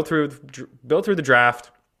 build through the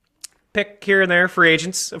draft, pick here and there free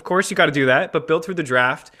agents. Of course, you got to do that, but build through the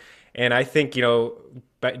draft. And I think,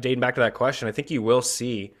 dating back to that question, I think you will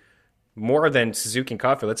see more than Suzuki and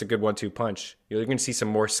Caulfield. That's a good 1-2 punch. You're going to see some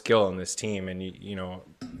more skill in this team, and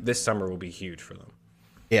this summer will be huge for them.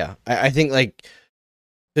 Yeah, I think, like,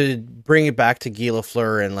 to bring it back to Guy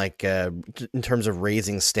Lafleur and, like, in terms of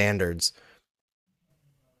raising standards,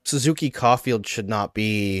 Suzuki Caulfield should not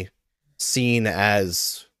be seen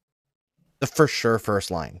as the for sure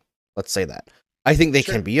first line. Let's say that. I think they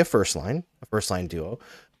can be a first line duo.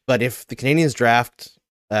 But if the Canadiens draft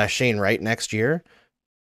Shane Wright next year,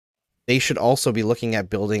 they should also be looking at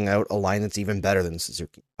building out a line that's even better than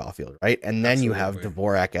Suzuki Caulfield, right? And then you have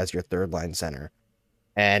Dvorak as your third line center.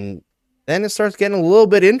 And then it starts getting a little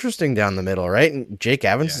bit interesting down the middle, right? And Jake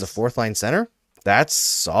Evans is a fourth line center. That's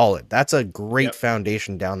solid. That's a great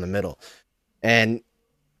foundation down the middle. And,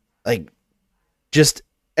 like, just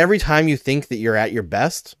every time you think that you're at your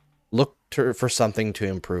best, look for something to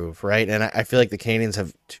improve, right? And I feel like the Canadiens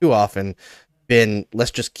have too often been,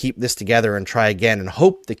 let's just keep this together and try again and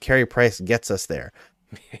hope that Carey Price gets us there.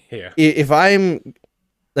 Yeah. If I'm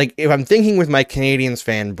thinking with my Canadiens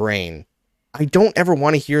fan brain, I don't ever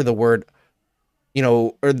want to hear the word,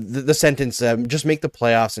 or the sentence, just make the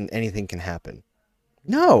playoffs and anything can happen.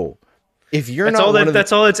 No. If you're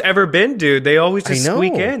that's all it's ever been, dude. They always just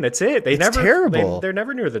squeak in. That's it. It's terrible. They're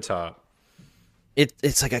never near the top.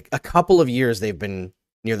 It's like a couple of years they've been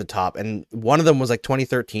near the top, and one of them was like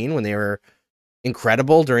 2013 when they were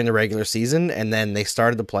incredible during the regular season, and then they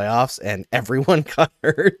started the playoffs and everyone got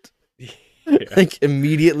hurt. Like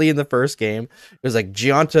immediately in the first game. It was like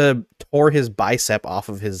Gianta tore his bicep off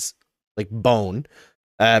of his like bone.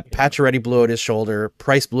 Pacioretty blew out his shoulder.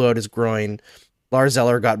 Price blew out his groin. Lars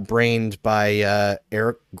Eller got brained by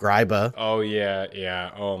Eric Greiba. Oh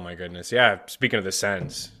yeah. Oh my goodness. Yeah. Speaking of the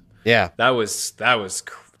Sens. Yeah. That was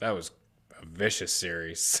a vicious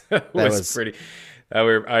series. I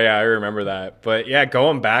remember that. But yeah,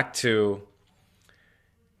 going back to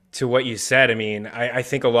what you said, I mean, I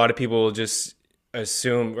think a lot of people will just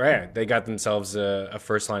assume, right, they got themselves a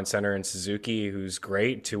first line center in Suzuki, who's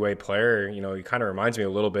great, two-way player. He kind of reminds me a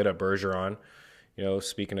little bit of Bergeron.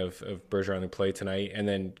 Speaking of Bergeron, who played tonight, and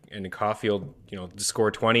then Caulfield, to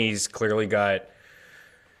score 20, he's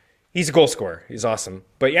a goal scorer. He's awesome.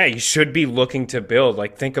 But yeah, you should be looking to build.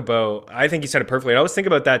 Like, I think you said it perfectly. I was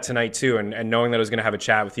thinking about that tonight too, and knowing that I was going to have a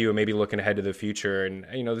chat with you and maybe looking ahead to the future. And,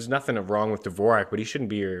 there's nothing wrong with Dvorak, but he shouldn't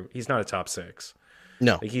be he's not a top six.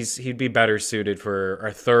 No. Like, he'd be better suited for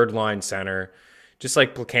our third line center, just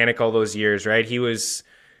like Plekanec all those years, right? He was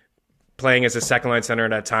playing as a second line center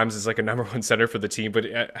and at times as like a number one center for the team. But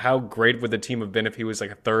how great would the team have been if he was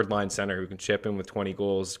like a third line center who can chip in with 20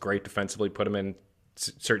 goals, great defensively, put him in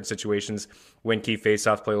certain situations, win key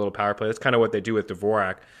faceoffs, play a little power play. That's kind of what they do with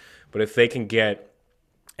Dvorak. But if they can get,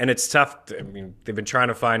 and it's tough. I mean, they've been trying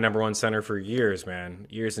to find number one center for years, man,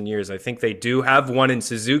 years and years. I think they do have one in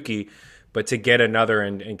Suzuki, but to get another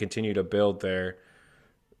and continue to build there,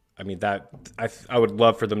 I mean that I would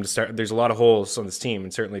love for them to start. There's a lot of holes on this team,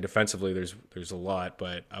 and certainly defensively, there's a lot.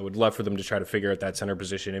 But I would love for them to try to figure out that center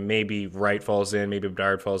position, and maybe Wright falls in, maybe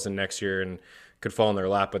Bedard falls in next year, and could fall in their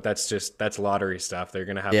lap. But that's lottery stuff. They're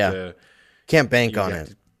gonna have to. Can't bank on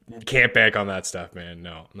it. Can't bank on that stuff, man.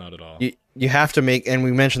 No, not at all. You have to make, and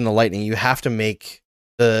we mentioned the Lightning. You have to make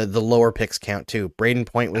the lower picks count too. Braden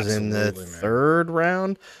Point was in the third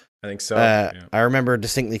round. I think so. I remember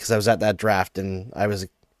distinctly because I was at that draft, and I was a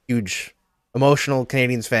huge emotional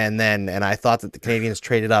Canadiens fan then, and I thought that the Canadiens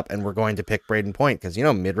traded up and were going to pick Braden Point because, you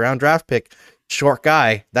know, mid-round draft pick, short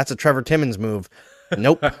guy. That's a Trevor Timmins move.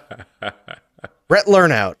 Nope. Brett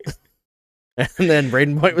Lernout. And then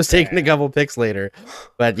Braden Point was taken a couple picks later.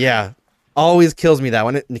 But yeah, always kills me that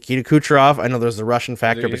one. Nikita Kucherov, I know there's the Russian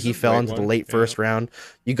factor, but he fell into the late first round.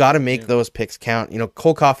 You got to make those picks count. You know,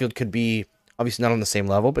 Cole Caulfield could be obviously not on the same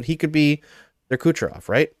level, but he could be their Kucherov,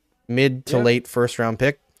 right? Mid to late first round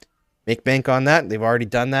pick. Make bank on that. They've already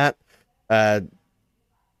done that.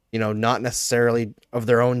 You know, not necessarily of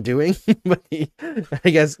their own doing, but I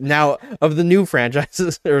guess now of the new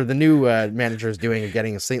franchises or the new managers doing and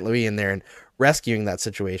getting St. Louis in there and rescuing that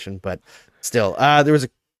situation. But still, there was a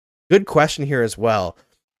good question here as well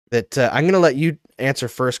that I'm going to let you answer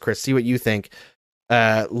first, Chris. See what you think.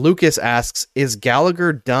 Lucas asks, is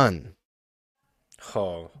Gallagher done?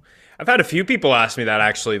 Oh, I've had a few people ask me that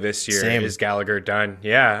actually this year. Same. Is Gallagher done?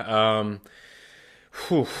 Yeah.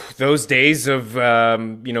 Those days of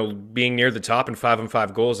being near the top and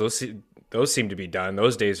 5-on-5 goals, those seem to be done.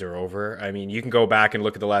 Those days are over. I mean, you can go back and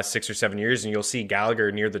look at the last 6 or 7 years, and you'll see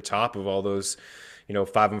Gallagher near the top of all those,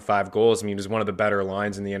 5-on-5 goals. I mean, it was one of the better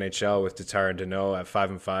lines in the NHL with Tatar and Danault at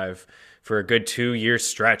 5-on-5 for a good 2-year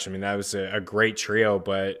stretch. I mean, that was a great trio.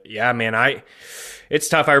 But yeah, man, it's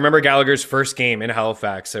tough. I remember Gallagher's first game in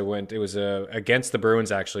Halifax. It was against the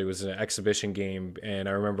Bruins, actually. It was an exhibition game. And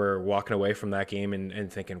I remember walking away from that game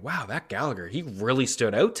and thinking, wow, that Gallagher, he really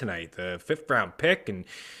stood out tonight. The 5th-round pick, and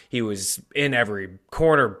he was in every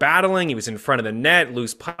corner battling. He was in front of the net,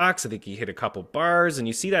 loose pucks. I think he hit a couple bars. And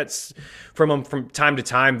you see that from him from time to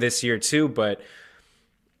time this year too. But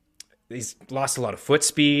he's lost a lot of foot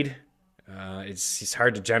speed. He's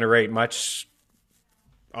hard to generate much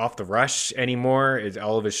off the rush anymore.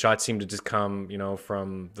 All of his shots seem to just come,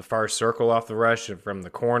 from the far circle off the rush and from the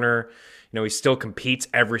corner. He still competes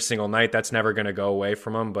every single night. That's never going to go away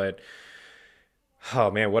from him. But,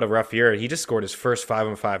 oh, man, what a rough year. He just scored his first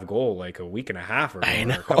 5-on-5 goal like a week and a half or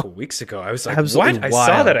more, a couple weeks ago. I was like, absolutely what? Wild.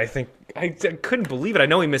 I saw that. I think I couldn't believe it. I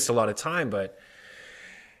know he missed a lot of time, but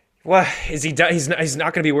well, is he done? He's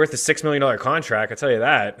not going to be worth a $6 million contract. I tell you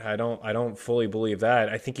that. I don't fully believe that.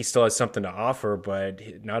 I think he still has something to offer, but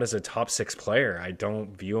not as a top 6 player. I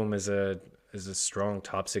don't view him as a strong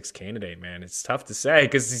top 6 candidate. Man, it's tough to say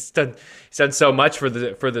because he's done so much for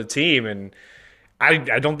the team, and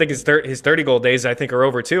I don't think his 30 goal days I think are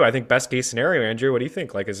over too. I think best case scenario, Andrew. What do you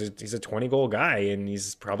think? Like, he's a 20 goal guy, and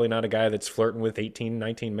he's probably not a guy that's flirting with 18,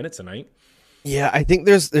 19 minutes a night. Yeah, I think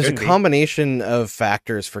there's a combination of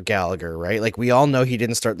factors for Gallagher, right? Like, we all know he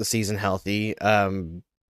didn't start the season healthy.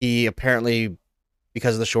 He apparently,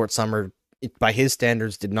 because of the short summer, by his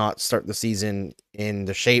standards, did not start the season in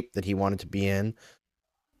the shape that he wanted to be in.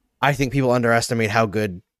 I think people underestimate how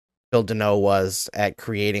good Phil Danault was at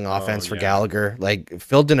creating offense for Gallagher. Like,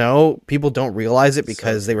 Phil Danault, people don't realize it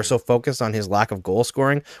because they were so focused on his lack of goal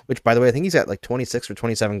scoring, which, by the way, I think he's at like 26 or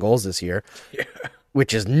 27 goals this year. Yeah.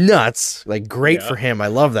 Which is nuts. Like, great for him. I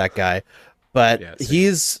love that guy. But he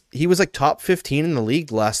was like top 15 in the league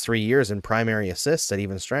the last 3 years in primary assists at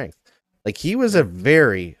even strength. Like, he was a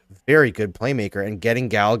very, very good playmaker, and getting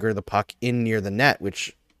Gallagher the puck in near the net,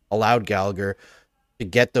 which allowed Gallagher to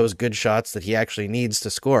get those good shots that he actually needs to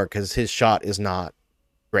score, because his shot is not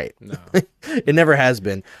great. No. It never has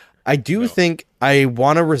been. I do think I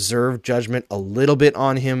want to reserve judgment a little bit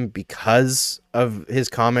on him because of his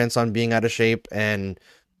comments on being out of shape and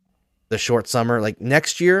the short summer. Like,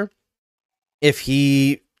 next year, if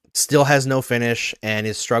he still has no finish and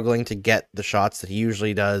is struggling to get the shots that he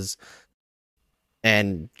usually does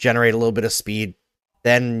and generate a little bit of speed,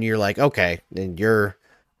 then you're like, okay, then you're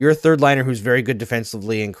a third liner who's very good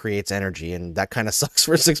defensively and creates energy, and that kind of sucks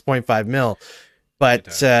for 6.5 mil.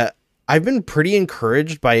 But I've been pretty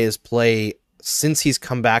encouraged by his play since he's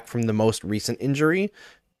come back from the most recent injury,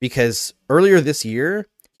 because earlier this year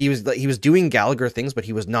he was doing Gallagher things, but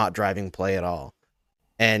he was not driving play at all.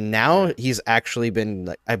 And now he's actually been,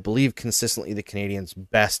 like, I believe, consistently the Canadiens'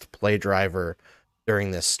 best play driver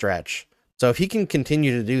during this stretch. So if he can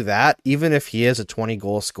continue to do that, even if he is a 20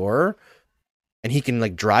 goal scorer, and he can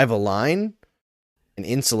like drive a line and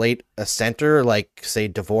insulate a center like, say,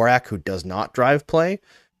 Dvorak, who does not drive play,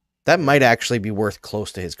 that might actually be worth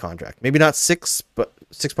close to his contract. Maybe not 6, but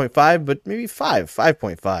 6.5, but maybe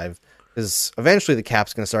 5.5. Because eventually the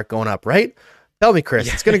cap's going to start going up, right? Tell me,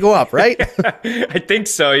 Chris, it's going to go up, right? I think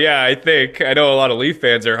so. Yeah, I think. I know a lot of Leaf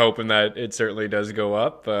fans are hoping that it certainly does go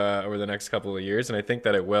up over the next couple of years, and I think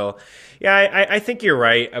that it will. Yeah, I think you're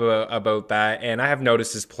right about that, and I have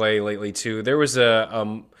noticed his play lately too. There was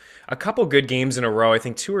a couple good games in a row. I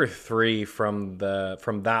think 2 or 3 from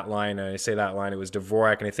that line. And I say that line, it was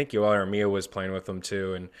Dvorak, and I think Yoel Armia was playing with them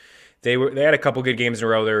too, and they had a couple good games in a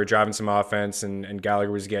row. They were driving some offense, and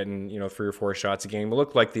Gallagher was getting 3 or 4 shots a game. It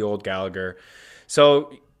looked like the old Gallagher.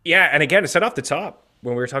 So, yeah, and again, to set off the top,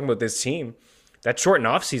 when we were talking about this team, that shortened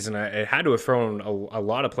offseason, it had to have thrown a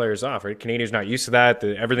lot of players off, right? Canadians not used to that.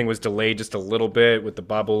 Everything was delayed just a little bit with the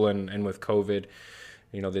bubble and with COVID.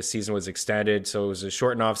 This season was extended, so it was a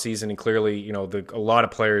shortened offseason, and clearly, a lot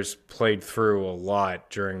of players played through a lot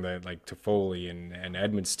during the, like, Toffoli and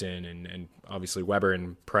Edmundston and obviously Weber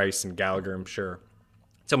and Price and Gallagher, I'm sure.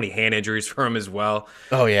 So many hand injuries for him as well.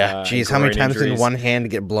 Oh, yeah. Jeez, how many times did one hand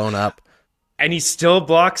get blown up? And he still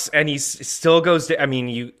blocks, and he still goes to,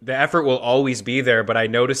 the effort will always be there, but I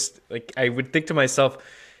noticed, I would think to myself,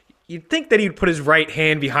 you'd think that he'd put his right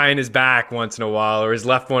hand behind his back once in a while, or his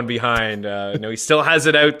left one behind. He still has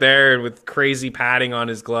it out there with crazy padding on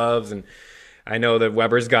his gloves, and I know that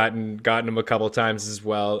Weber's gotten him a couple times as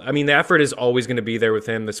well. The effort is always going to be there with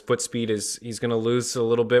him. This foot speed he's going to lose a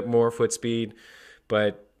little bit more foot speed,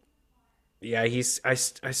 but yeah, I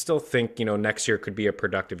still think, next year could be a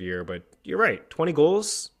productive year, but you're right. 20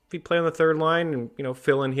 goals if you play on the third line and,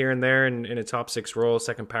 fill in here and there in a top 6 role,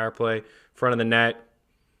 second power play, front of the net,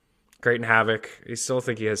 great in havoc. I still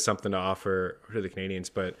think he has something to offer to the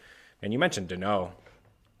Canadiens, and you mentioned Danault.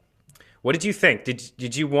 What did you think?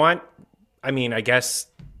 Did you want, I guess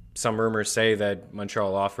some rumors say that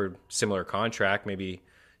Montreal offered similar contract, maybe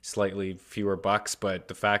slightly fewer bucks, but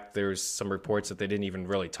the fact there's some reports that they didn't even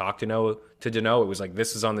really talk to Danault. It was like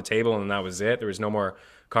this was on the table and that was it. There was no more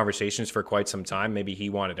conversations for quite some time. Maybe he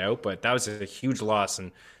wanted out, but that was a huge loss,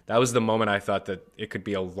 and that was the moment I thought that it could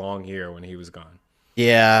be a long year when he was gone.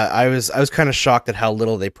 Yeah, I was kind of shocked at how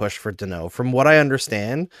little they pushed for Danault. From what I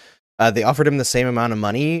understand, they offered him the same amount of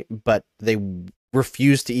money, but they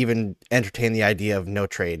refused to even entertain the idea of no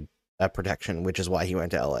trade protection, which is why he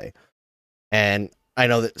went to LA. And I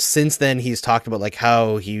know that since then he's talked about like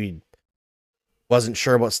how he wasn't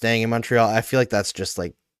sure about staying in Montreal. I feel like that's just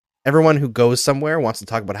like everyone who goes somewhere wants to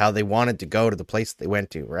talk about how they wanted to go to the place they went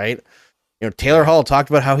to, right? Taylor Hall talked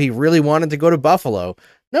about how he really wanted to go to Buffalo.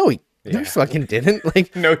 No, he fucking didn't.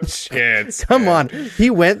 Like, no chance. Come on. He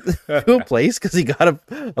went to a place because he got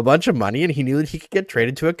a bunch of money and he knew that he could get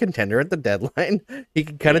traded to a contender at the deadline. He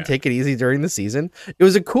could kind of take it easy during the season. It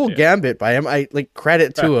was a cool gambit by him. I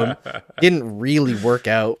credit to him. Didn't really work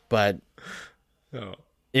out, but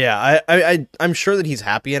yeah, I'm sure that he's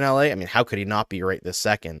happy in LA. How could he not be right this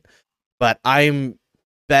second? But I'm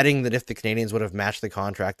betting that if the Canadiens would have matched the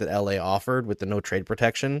contract that LA offered with the no trade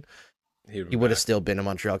protection, he would have still been a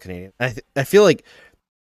Montreal Canadian. I feel like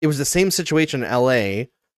it was the same situation in LA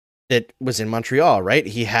that was in Montreal, right?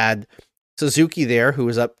 He had Suzuki there who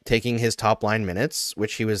was up taking his top line minutes,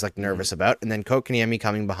 which he was like nervous about, and then Kotkaniemi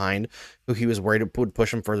coming behind, who he was worried would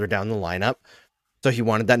push him further down the lineup. So he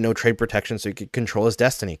wanted that no trade protection so he could control his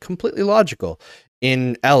destiny. Completely logical.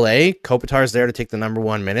 In LA, Kopitar's there to take the number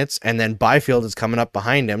 1 minutes, and then Byfield is coming up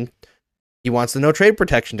behind him. He wants the no trade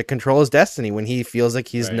protection to control his destiny when he feels like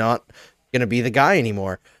he's not going to be the guy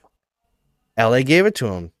anymore. LA gave it to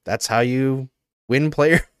him. That's how you win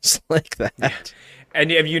players like that. Yeah.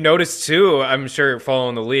 And have you noticed too, I'm sure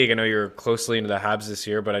following the league, I know you're closely into the Habs this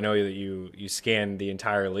year, but I know that you scanned the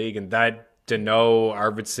entire league, and that Danault,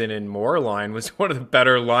 Arvidsson, and Moore line was one of the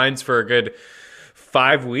better lines for a good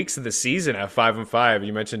 5 weeks of the season at 5-5.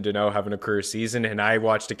 You mentioned Danault having a career season, and I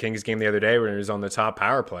watched a Kings game the other day when he was on the top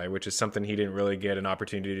power play, which is something he didn't really get an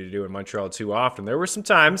opportunity to do in Montreal too often. There were some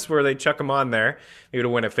times where they chuck him on there, maybe to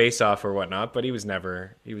win a face-off or whatnot, but he was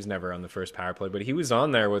never on the first power play. But he was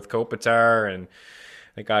on there with Kopitar and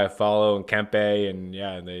the guy Follow and Kempe, and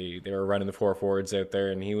they were running the 4 forwards out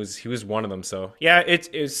there, and he was one of them. So yeah,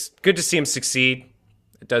 it's good to see him succeed.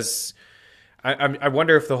 It does. I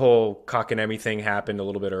wonder if the whole Kotkaniemi thing happened a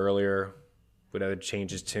little bit earlier. Would that have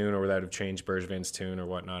changed his tune, or would that have changed Bergevin's tune or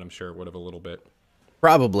whatnot? I'm sure it would have a little bit.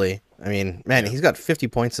 Probably. He's got 50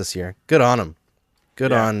 points this year. Good on him.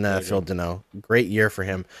 Good on Phil Danault. Great year for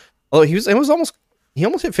him. Although he almost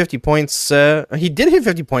hit 50 points. He did hit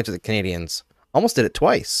 50 points with the Canadiens. Almost did it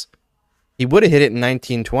twice. He would have hit it in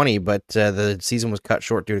 19-20, but the season was cut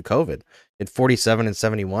short due to COVID. He had 47 and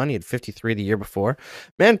 71. He had 53 the year before.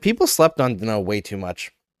 Man, people slept on Danault way too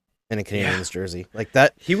much. in a Canadiens jersey. Like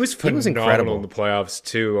that. He was phenomenal incredible in the playoffs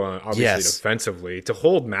too, obviously defensively. To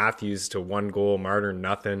hold Matthews to 1 goal, Marner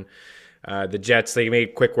nothing. The Jets, they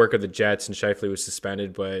made quick work of the Jets, and Scheifele was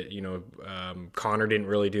suspended, but Connor didn't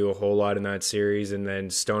really do a whole lot in that series. And then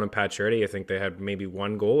Stone and Pacioretty, I think they had maybe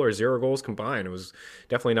 1 goal or 0 goals combined. It was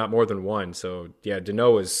definitely not more than 1. So yeah,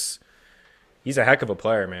 Deneau he's a heck of a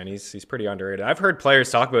player, man. He's pretty underrated. I've heard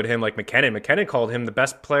players talk about him like McKinnon. McKinnon called him the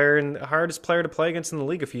best player and the hardest player to play against in the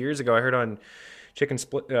league a few years ago. I heard on Chicken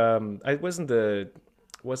Split.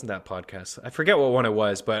 Wasn't that podcast? I forget what one it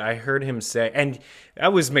was, but I heard him say, and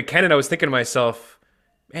that was McKinnon. I was thinking to myself,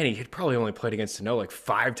 man, he had probably only played against Deneau like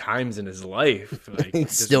 5 times in his life. Like, he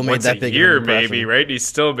still made that big year, of an impression. maybe, right? He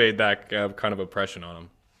still made that kind of impression on him.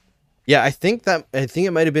 Yeah, I think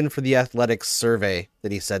it might have been for the Athletics survey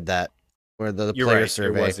that he said that, or the player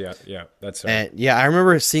survey. It was, yeah, that's right. And yeah, I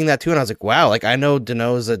remember seeing that too, and I was like, wow, like I know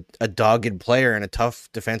Deneau's a dogged player and a tough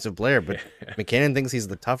defensive player, but McKinnon thinks he's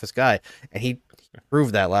the toughest guy, and he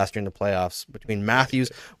proved that last year in the playoffs between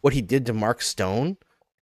Matthews, what he did to Mark Stone.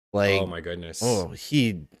 Like, oh my goodness. Oh,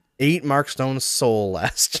 he ate Mark Stone's soul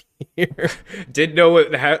last year. Didn't know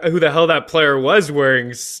who the hell that player was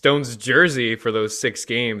wearing Stone's jersey for those 6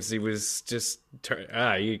 games. He was just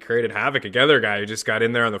he created havoc. Another guy who just got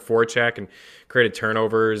in there on the forecheck and created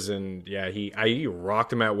turnovers. And yeah, he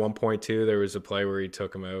rocked him at 1.2. There was a play where he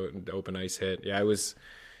took him out and open ice hit. Yeah, it was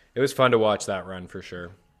fun to watch that run for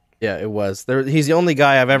sure. Yeah, it was. He's the only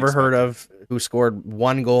guy I've ever heard of who scored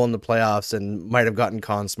 1 goal in the playoffs and might have gotten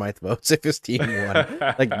Conn Smythe votes if his team won.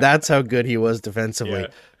 Like, that's how good he was defensively.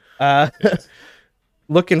 Yeah.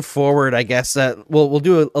 Looking forward, I guess we'll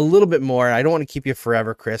do a little bit more. I don't want to keep you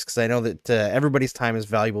forever, Chris, because I know that everybody's time is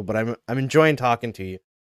valuable, but I'm enjoying talking to you.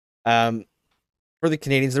 For the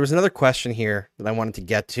Canadiens, there was another question here that I wanted to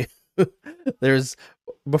get to.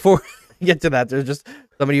 Before we get to that, there's just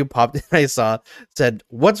somebody who popped in, I saw, said,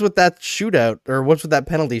 what's with that shootout, or what's with that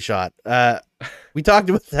penalty shot? We talked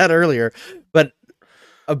about that earlier, but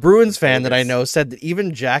a Bruins fan that I know said that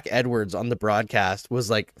even Jack Edwards on the broadcast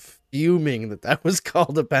was like fuming that was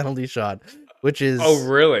called a penalty shot, which is... Oh,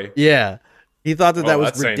 really? Yeah. He thought that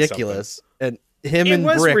was ridiculous. And it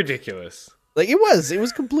was Brick, ridiculous. Like, it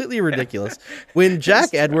was completely ridiculous. When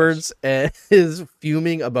Jack Edwards is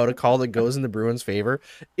fuming about a call that goes in the Bruins' favor,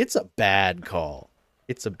 it's a bad call.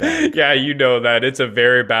 It's a bad call. Yeah, you know that. It's a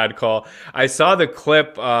very bad call. I saw the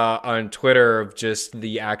clip on Twitter of just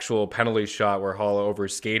the actual penalty shot where Hall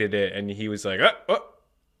overskated it, and he was like, oh.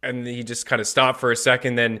 And he just kind of stopped for a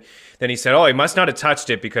second. Then he said, he must not have touched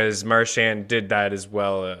it, because Marchand did that as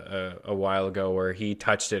well a while ago, where he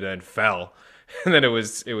touched it and fell. And then it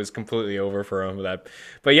was completely over for him.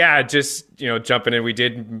 But yeah, just jumping in, we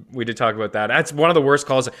did talk about that. That's one of the worst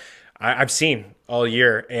calls I've seen all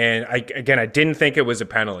year. And I didn't think it was a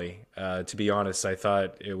penalty. To be honest, I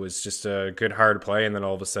thought it was just a good hard play, and then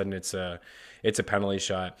all of a sudden it's a penalty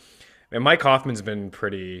shot. And Mike Hoffman's been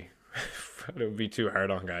pretty. It would be too hard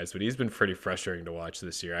on guys, but he's been pretty frustrating to watch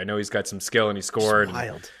this year. I know he's got some skill and he scored. It's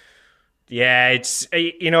wild. Yeah, it's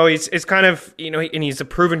kind of, and he's a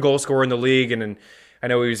proven goal scorer in the league. And I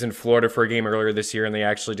know he was in Florida for a game earlier this year, and they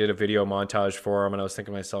actually did a video montage for him. And I was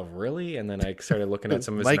thinking to myself, really? And then I started looking at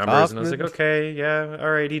some of his numbers, Hoffman? And I was like, okay, yeah, all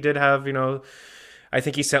right. He did have, I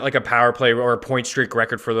think he set like a power play or a point streak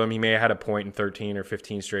record for them. He may have had a point in 13 or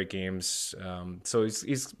 15 straight games. So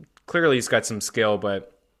he's clearly got some skill,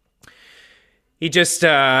 but he just,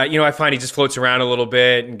 I find he just floats around a little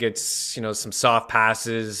bit and gets, some soft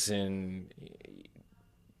passes. And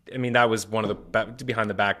I mean, that was one of the behind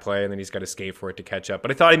the back play, and then he's got to skate for it to catch up. But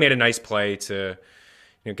I thought he made a nice play to,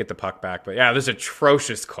 get the puck back. But yeah, there's an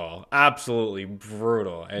atrocious call. Absolutely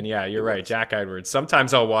brutal. And yeah, you're right. Jack Edwards.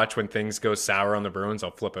 Sometimes I'll watch when things go sour on the Bruins. I'll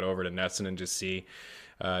flip it over to Nesson and just see,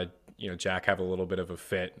 Jack have a little bit of a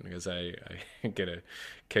fit, because I get a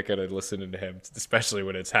kick out of listening to him, especially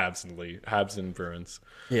when it's Habs and Bruins.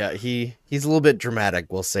 Yeah, he's a little bit dramatic,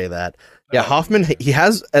 we'll say that. Yeah, Hoffman, he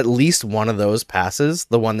has at least one of those passes,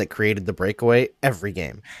 the one that created the breakaway, every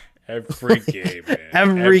game. Every game, man.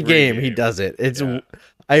 Every game he does it.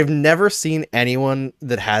 I've never seen anyone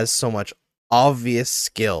that has so much obvious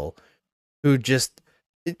skill who just...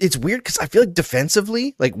 It's weird because I feel like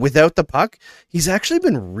defensively, like without the puck, he's actually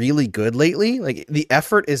been really good lately. Like the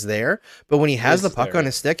effort is there, but when he has the puck on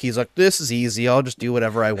his stick, he's like, this is easy. I'll just do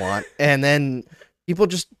whatever I want. And then people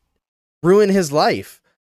just ruin his life.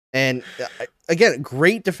 And again,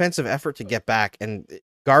 great defensive effort to get back, and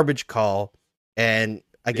garbage call. And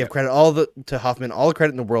I give credit to Hoffman, all the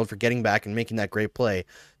credit in the world for getting back and making that great play.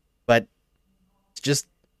 But it's just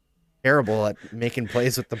terrible at making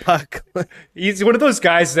plays with the puck. He's one of those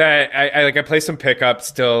guys that I play some pickup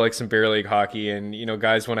still, like some beer league hockey, and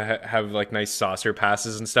guys want to have like nice saucer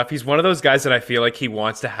passes and stuff. He's one of those guys that I feel like he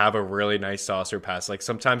wants to have a really nice saucer pass. Like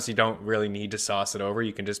sometimes you don't really need to sauce it over,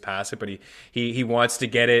 you can just pass it, but he wants to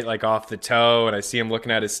get it like off the toe, and I see him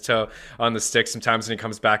looking at his toe on the stick sometimes when he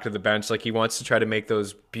comes back to the bench. Like he wants to try to make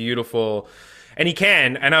those beautiful. And he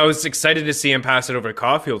can, and I was excited to see him pass it over to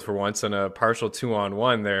Caulfield for once on a partial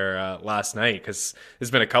 2-on-1 there last night, because there's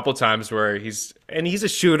been a couple times where he's a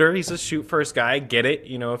shooter, he's a shoot first guy. Get it,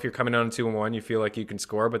 if you're coming on 2-on-1, you feel like you can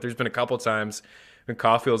score. But there's been a couple times when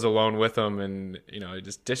Caulfield's alone with him, and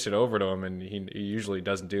just dish it over to him, and he usually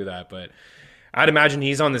doesn't do that. But I'd imagine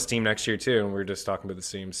he's on this team next year too, and we're just talking about the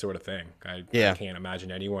same sort of thing. I can't imagine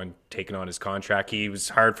anyone taking on his contract. He was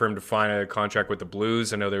hard for him to find a contract with the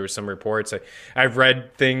Blues. I know there were some reports. I've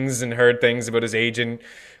read things and heard things about his agent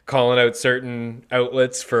calling out certain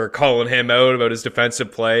outlets for calling him out about his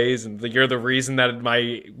defensive plays, and you're the reason that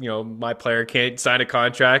my player can't sign a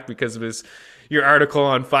contract because of your article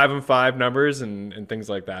on 5-on-5 numbers and things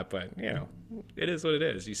like that. But it is what it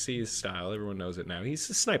is. You see his style. Everyone knows it now. He's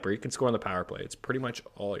a sniper. He can score on the power play. It's pretty much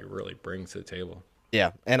all he really brings to the table.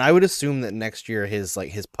 Yeah, and I would assume that next year his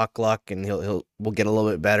puck luck and will get a little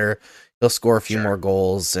bit better. He'll score a few more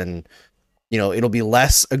goals, and it'll be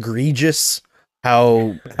less egregious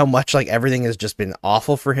how much like everything has just been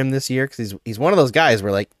awful for him this year, because he's one of those guys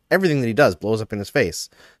where like everything that he does blows up in his face.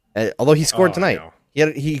 Although he scored tonight,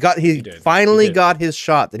 he finally got his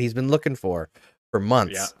shot that he's been looking for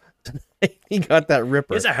months. Yeah. He got that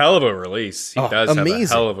ripper. It's a hell of a release. He does amazing.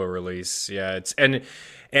 Have a hell of a release. Yeah,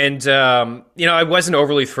 I wasn't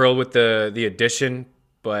overly thrilled with the addition,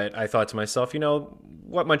 but I thought to myself,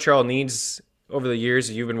 what Montreal needs over the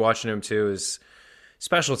years, you've been watching them too, is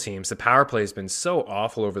special teams. The power play has been so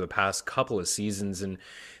awful over the past couple of seasons, and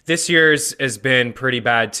this year's has been pretty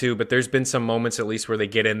bad too, but there's been some moments at least where they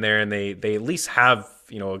get in there and they at least have,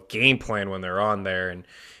 a game plan when they're on there. And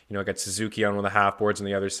got Suzuki on one of the half boards on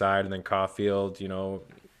the other side, and then Caulfield.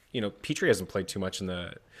 Petrie hasn't played too much in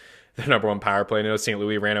the number one power play. I know St.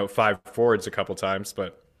 Louis ran out 5 forwards a couple times,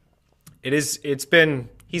 but he's at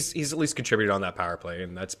least contributed on that power play,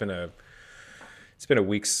 and it's been a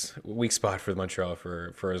weak spot for Montreal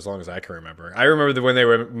for as long as I can remember. I remember when they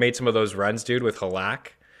made some of those runs, dude, with Halak,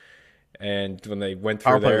 and when they went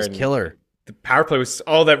through power play there, was killer. The power play was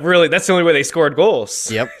all that really. That's the only way they scored goals.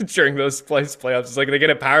 Yep. During those playoffs, it's like they get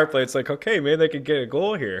a power play. It's like, okay, man, they could get a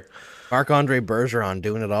goal here. Marc-Andre Bergeron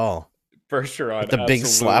doing it all. Bergeron, the big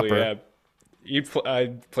slapper. Yeah.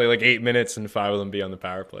 I'd play like 8 minutes and 5 of them be on the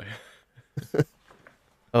power play.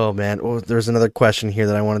 Oh man, there's another question here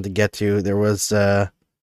that I wanted to get to. There was I'm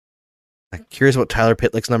curious what Tyler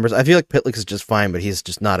Pitlick's numbers. I feel like Pitlick is just fine, but he's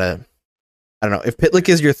just not I don't know. If Pitlick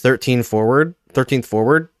is your 13th forward,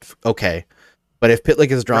 okay. But if Pitlick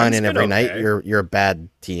is drawing in every night, you're a bad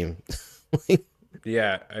team.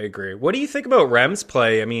 Yeah, I agree. What do you think about Rem's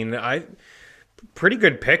play? I mean, pretty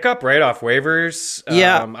good pickup right off waivers.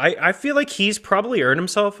 Yeah. I feel like he's probably earned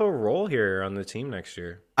himself a role here on the team next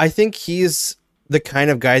year. I think he's the kind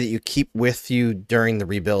of guy that you keep with you during the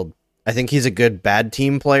rebuild. I think he's a good bad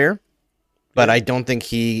team player, but I don't think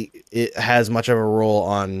he has much of a role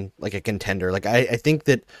on like a contender. Like I think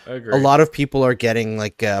that a lot of people are getting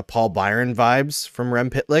like Paul Byron vibes from Rem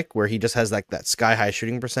Pitlick, where he just has like that sky high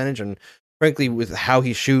shooting percentage, and frankly, with how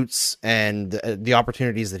he shoots and the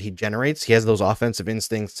opportunities that he generates, he has those offensive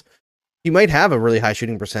instincts. He might have a really high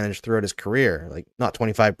shooting percentage throughout his career, like not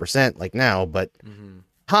 25% like now, but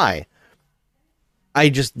high.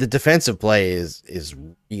 The defensive play is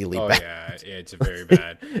really bad. Yeah, it's very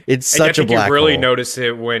bad. It's such a black hole. You really notice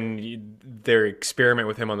it when they experiment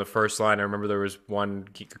with him on the first line. I remember there was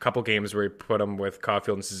a couple games where he put him with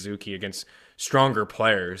Caulfield and Suzuki against stronger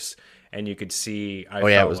players, and you could see. I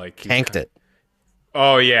felt like he tanked it.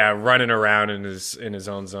 Oh yeah, running around in his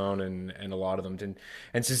own zone, and a lot of them didn't.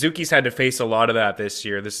 And Suzuki's had to face a lot of that this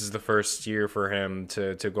year. This is the first year for him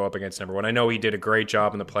to go up against number one. I know he did a great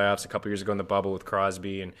job in the playoffs a couple years ago in the bubble with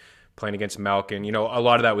Crosby and playing against Malkin. A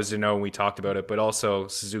lot of that was Deneau, and we talked about it, but also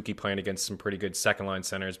Suzuki playing against some pretty good second line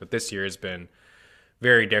centers. But this year has been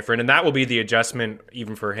very different, and that will be the adjustment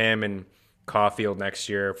even for him and Caulfield next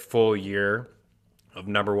year. Full year of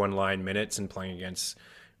number one line minutes and playing against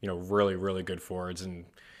really, really good forwards. And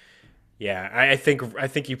yeah, I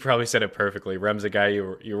think you probably said it perfectly. Rem's a guy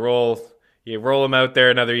you roll him out there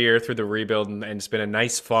another year through the rebuild, and it's been a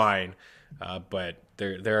nice fine. But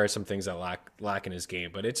there are some things that lack in his game.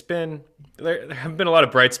 But there have been a lot of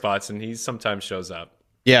bright spots, and he sometimes shows up.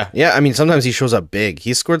 Yeah. I mean, sometimes he shows up big.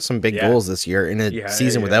 He scored some big goals this year in a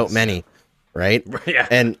season without many. right? Yeah.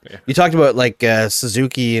 And you talked about like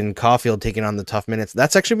Suzuki and Caulfield taking on the tough minutes.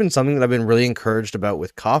 That's actually been something that I've been really encouraged about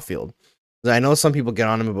with Caulfield. I know some people get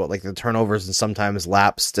on him about like the turnovers and sometimes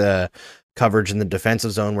lapsed coverage in the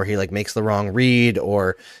defensive zone where he like makes the wrong read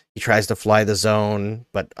or he tries to fly the zone.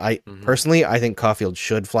 But personally, I think Caulfield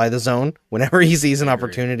should fly the zone whenever he sees an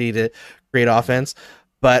opportunity to create offense.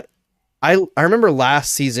 But I remember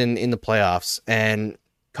last season in the playoffs and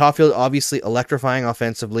Caulfield obviously electrifying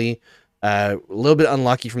offensively, a little bit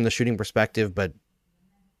unlucky from the shooting perspective, but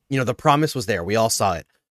the promise was there. We all saw it.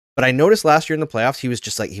 But I noticed last year in the playoffs, he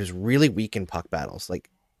was really weak in puck battles. Like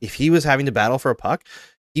if he was having to battle for a puck,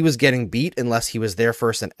 he was getting beat unless he was there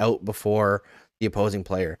first and out before the opposing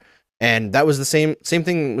player. And that was the same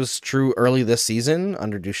thing was true early this season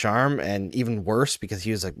under Ducharme, and even worse because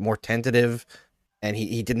he was like more tentative and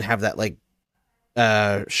he didn't have that like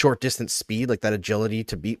short distance speed, like that agility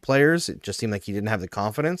to beat players. It just seemed like he didn't have the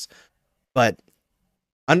confidence. But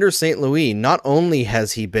under St. Louis, not only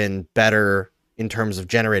has he been better in terms of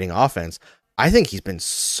generating offense, I think he's been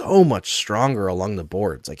so much stronger along the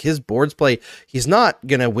boards. Like his boards play, he's not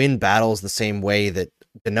going to win battles the same way that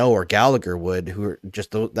Deneau or Gallagher would, who are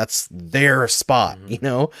just, that's their spot,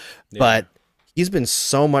 Yeah. But he's been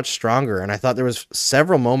so much stronger. And I thought there was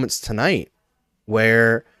several moments tonight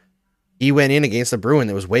where he went in against a Bruin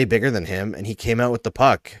that was way bigger than him and he came out with the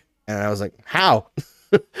puck. And I was like, how?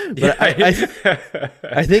 But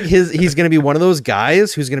I think he's going to be one of those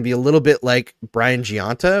guys who's going to be a little bit like Brian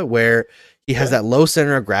Giunta, where he has that low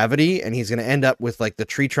center of gravity and he's going to end up with like the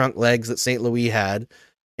tree trunk legs that St. Louis had,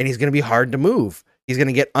 and he's going to be hard to move. He's going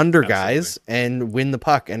to get under guys and win the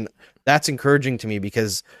puck. And that's encouraging to me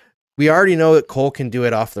because we already know that Cole can do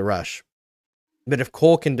it off the rush. But if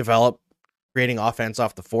Cole can develop creating offense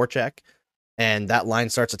off the forecheck and that line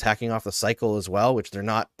starts attacking off the cycle as well, which they're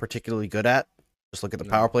not particularly good at, just look at the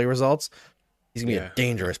power play results, he's going to be a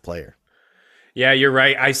dangerous player. Yeah, you're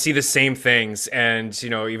right. I see the same things. And,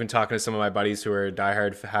 even talking to some of my buddies who are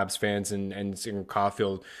diehard Habs fans and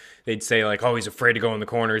Caulfield, they'd say like, oh, he's afraid to go in the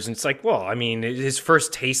corners. And it's like, well, I mean, his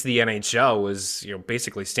first taste of the NHL was,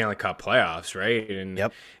 basically Stanley Cup playoffs, right? And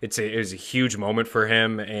it was a huge moment for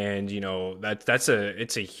him. And,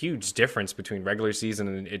 it's a huge difference between regular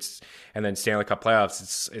season and then Stanley Cup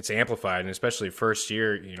playoffs. It's amplified, and especially first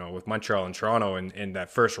year, with Montreal and Toronto and that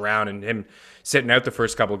first round and him sitting out the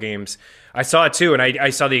first couple games. I saw it too, and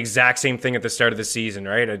I saw the exact same thing at the start of the season,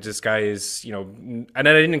 right? This guy is, and I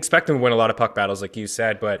didn't expect him to win a lot of puck battles, like you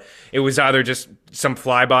said, but it was either just some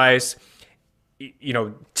flybys,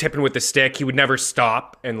 tipping with the stick. He would never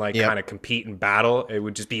stop and kind of compete and battle. It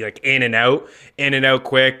would just be like in and out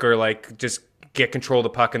quick, or like just get control of the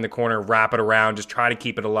puck in the corner, wrap it around, just try to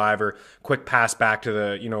keep it alive, or quick pass back to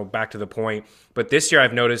the point. But this year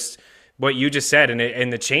I've noticed what you just said,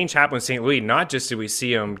 and the change happened with St. Louis. Not just did we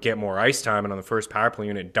see him get more ice time, and on the first power play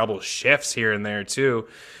unit, double shifts here and there too.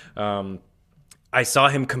 I saw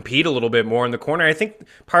him compete a little bit more in the corner. I think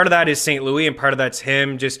part of that is St. Louis, and part of that's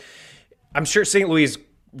him. I'm sure St. Louis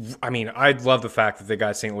I love the fact that they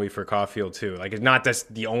got St. Louis for Caulfield too. Like, it's not that's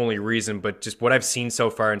the only reason, but just what I've seen so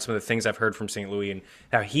far and some of the things I've heard from St. Louis and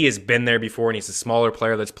how he has been there before, and he's a smaller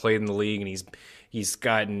player that's played in the league, and he's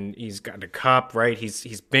gotten a cup, right?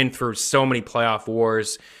 He's been through so many playoff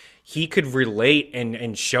wars. He could relate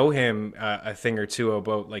and show him a thing or two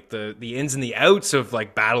about like the ins and the outs of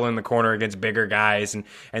like battling the corner against bigger guys and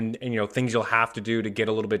things you'll have to do to get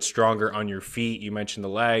a little bit stronger on your feet. You mentioned the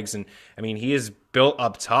legs, and I mean, he is built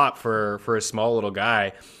up top for a small little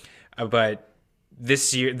guy, but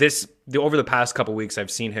this year, over the past couple weeks,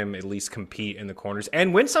 I've seen him at least compete in the corners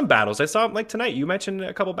and win some battles. I saw him like tonight. You mentioned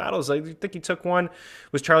a couple battles. I think he took one.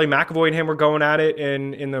 Was Charlie McAvoy and him were going at it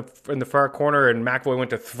in the far corner, and McAvoy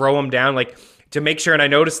went to throw him down, like to make sure. And I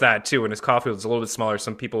noticed that too. And his Caulfield is a little bit smaller,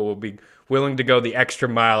 some people will be willing to go the extra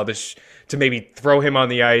mile to maybe throw him on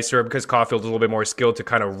the ice, or because Caulfield's a little bit more skilled, to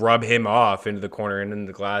kind of rub him off into the corner and into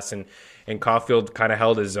the glass. And Caulfield kind of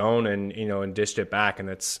held his own and dished it back. And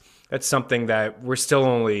that's something that we're still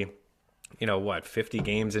only 50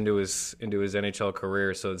 games into his NHL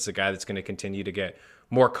career. So it's a guy that's going to continue to get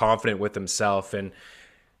more confident with himself. And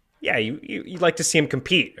yeah, you like to see him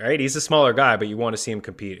compete, right? He's a smaller guy, but you want to see him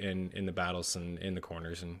compete in the battles and in the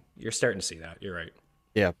corners. And you're starting to see that. You're right.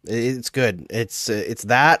 Yeah, it's good. It's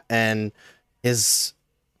that, and his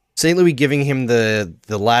St. Louis giving him the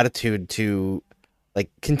latitude to like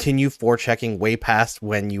continue forechecking way past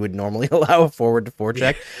when you would normally allow a forward to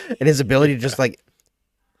forecheck, and his ability to just like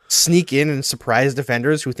sneak in and surprise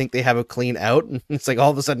defenders who think they have a clean out. And it's like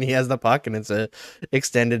all of a sudden he has the puck and it's a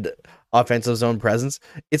extended offensive zone presence.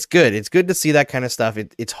 It's good. It's good to see that kind of stuff.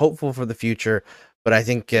 It's hopeful for the future. But I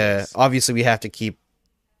think Yes. obviously we have to keep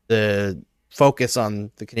the focus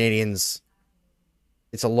on the Canadians.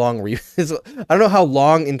 It's a long I don't know how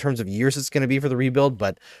long in terms of years it's going to be for the rebuild,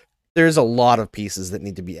 but there's a lot of pieces that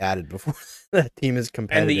need to be added before that team is And the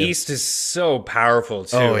competitive. East is so powerful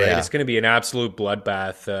too, Oh right? yeah, It's going to be an absolute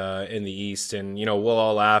bloodbath in the East, and we'll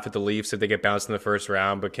all laugh at the Leafs if they get bounced in the first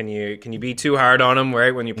round. But can you be too hard on them,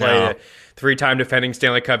 right? When you play no, the three-time defending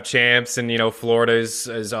Stanley Cup champs, and Florida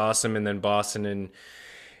is awesome, and then Boston, and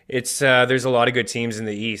it's there's a lot of good teams in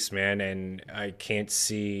the East, man, and I can't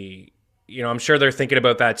see. I'm sure they're thinking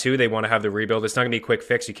about that too. They want to have the rebuild. It's not going to be a quick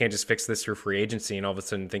fix. You can't just fix this through free agency and all of a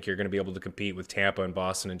sudden think you're going to be able to compete with Tampa and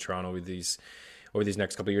Boston and Toronto with these over these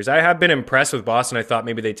next couple of years. I have been impressed with Boston. I thought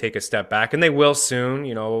maybe they'd take a step back, and they will soon.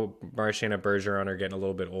 Marchand and Bergeron are getting a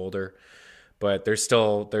little bit older, but they're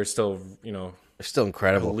still they're still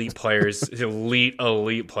incredible. elite players,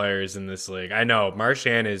 elite players in this league. I know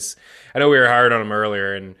Marchand is. I know we were hard on him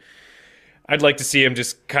earlier, and I'd like to see him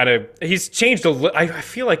just kind of. He's changed I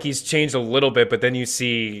feel like he's changed a little bit, but then you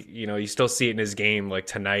see, you still see it in his game, like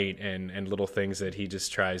tonight, and little things that he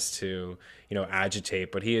just tries to,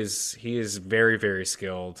 agitate. But he is very very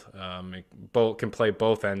skilled. Both can play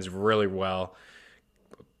both ends really well.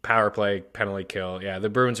 Power play, penalty kill. Yeah, the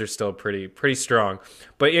Bruins are still pretty strong.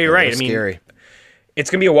 But yeah, you're right. I mean, Scary. it's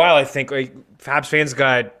gonna be a while. I think like Fabs fans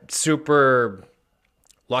got super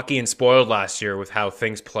lucky and spoiled last year with how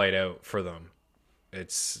things played out for them.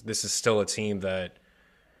 This is still a team that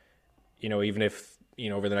even if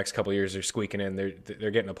over the next couple of years they're squeaking in, they're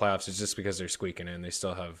getting the playoffs. It's just because they're squeaking in. They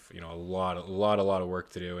still have a lot of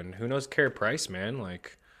work to do. And who knows, Carey Price, man,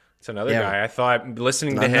 like it's another Yeah. guy. I thought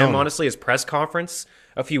listening to him honestly his press conference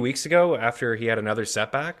a few weeks ago after he had another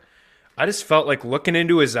setback, I just felt like looking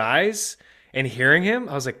into his eyes and hearing him,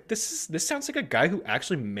 I was like, this sounds like a guy who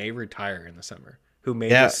actually may retire in the summer, who may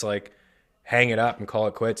just like hang it up and call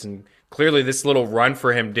it quits. And clearly this little run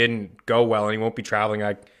for him didn't go well, and he won't be traveling.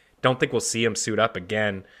 I don't think we'll see him suit up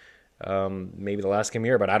again. Maybe the last game of the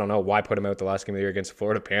year, but I don't know why put him out the last game of the year against the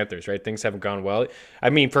Florida Panthers, right? Things haven't gone well. I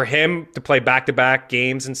mean, for him to play back-to-back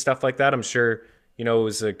games and stuff like that, I'm sure, it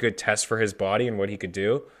was a good test for his body and what he could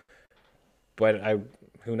do. But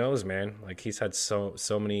who knows, man? Like he's had so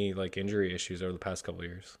many like injury issues over the past couple of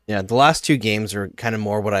years. Yeah, the last two games are kind of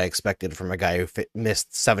more what I expected from a guy who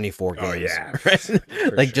missed 74 games. Oh yeah,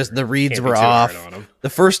 right? Like just the reads Can't be were too hard off. on him.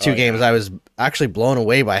 The first two games, yeah. I was actually blown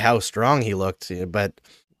away by how strong he looked, but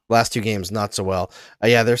last two games not so well.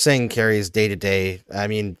 Yeah, they're saying Carey's day to day. I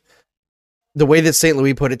mean, the way that St.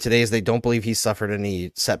 Louis put it today is they don't believe he suffered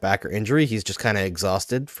any setback or injury. He's just kind of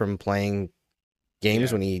exhausted from playing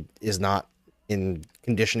games when he is not in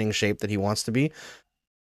conditioning shape that he wants to be.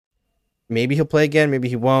 Maybe he'll play again. Maybe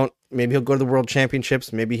he won't. Maybe he'll go to the World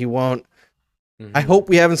Championships. Maybe he won't. Mm-hmm. I hope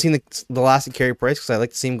we haven't seen the last of Carey Price because I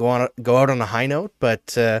like to see him go out on a high note. But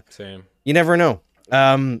same. You never know.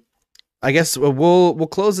 I guess we'll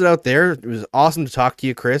close it out there. It was awesome to talk to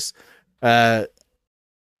you, Chris.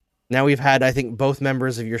 Now we've had, I think, both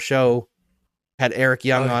members of your show had Eric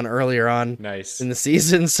Young on earlier on in the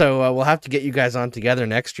season, so we'll have to get you guys on together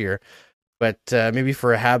next year. But maybe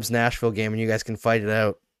for a Habs Nashville game, and you guys can fight it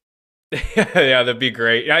out. Yeah, that'd be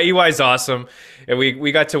great. Yeah, EY's awesome. And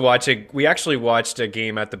we got to watch we actually watched a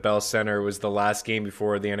game at the Bell Center. It was the last game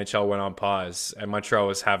before the NHL went on pause, and Montreal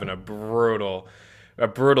was having a brutal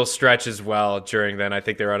stretch as well during then. I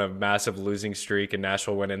think they were on a massive losing streak, and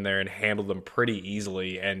Nashville went in there and handled them pretty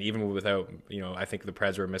easily. And even without, I think the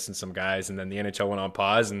Preds were missing some guys, and then the NHL went on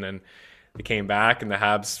pause, and then they came back, and the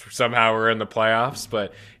Habs somehow were in the playoffs.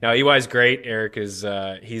 But now EY's great. Eric is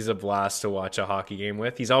he's a blast to watch a hockey game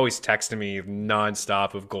with. He's always texting me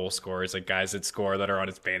nonstop of goal scorers, like guys that score that are on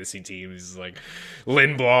his fantasy team. He's like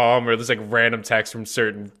Lindblom, or there's like random texts from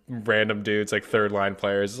certain random dudes, like third line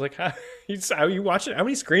players. It's like, how you watching? How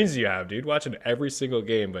many screens do you have, dude? Watching every single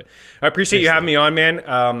game. But I appreciate you having me on,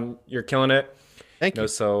 man. You're killing it. Thank you.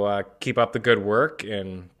 So keep up the good work,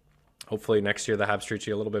 and hopefully next year the Habs treat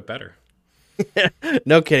you a little bit better.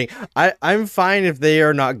 No kidding. I'm fine if they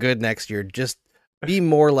are not good next year. Just be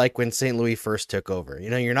more like when St. Louis first took over.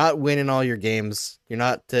 You're not winning all your games. You're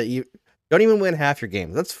not. You don't even win half your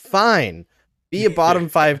games. That's fine. Be a bottom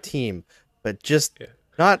 5 team, but just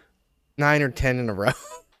not 9 or 10 in a row.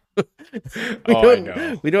 I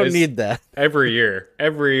know. We don't need that. Every year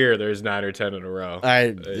there's 9 or 10 in a row.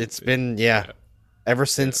 It's been ever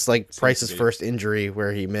since Price's first injury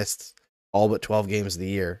where he missed all but 12 games of the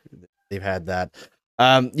year. They've had that.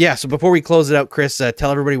 So before we close it out, Chris,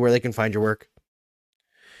 tell everybody where they can find your work.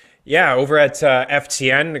 Yeah, over at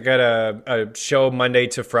FTN, I got a show Monday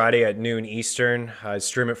to Friday at noon Eastern. I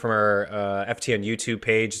stream it from our FTN YouTube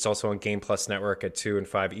page. It's also on Game Plus Network at 2 and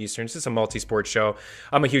 5 Eastern. It's just a multi-sport show.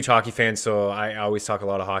 I'm a huge hockey fan, so I always talk a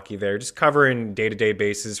lot of hockey there, just covering day-to-day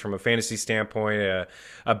basis from a fantasy standpoint,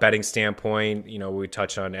 a betting standpoint. You know, we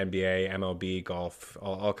touch on NBA, MLB, golf,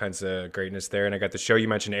 all kinds of greatness there. And I got the show you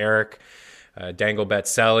mentioned, Eric, Dangle Bet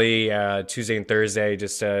Selly, Tuesday and Thursday,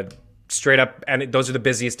 just straight up, and those are the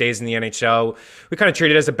busiest days in the NHL. We kind of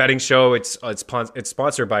treat it as a betting show. It's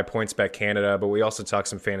sponsored by PointsBet Canada, but we also talk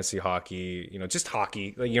some fantasy hockey, you know, just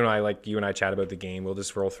hockey. Like, you know, you and I chat about the game. We'll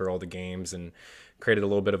just roll through all the games and created a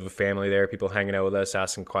little bit of a family there. People hanging out with us,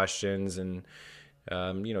 asking questions, and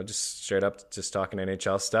you know, just straight up just talking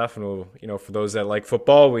NHL stuff. And we'll, you know, for those that like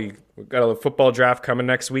football, we've got a football draft coming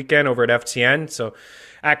next weekend over at FTN. So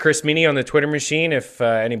at Chris Meany on the Twitter machine, if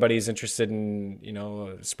anybody's interested in, you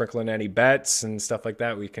know, sprinkling any bets and stuff like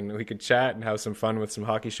that, we could chat and have some fun with some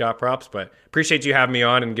hockey shot props. But appreciate you having me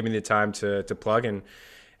on and giving me the time to plug and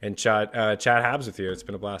chat Habs with you. It's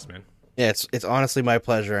been a blast, man. Yeah, it's honestly my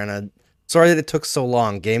pleasure, and sorry that it took so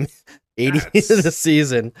long. Game 80 of the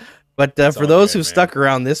season. But for those who've stuck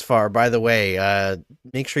around this far, by the way,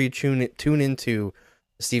 make sure you tune into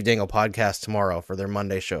the Steve Dangle podcast tomorrow for their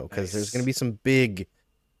Monday show, because there's going to be some big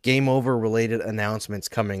game over related announcements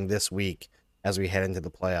coming this week as we head into the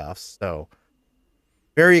playoffs. So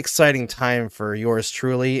very exciting time for yours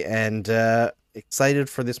truly, and excited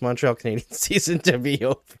for this Montreal Canadiens season to be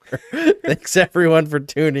over. Thanks everyone for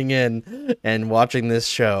tuning in and watching this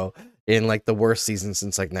show in like the worst season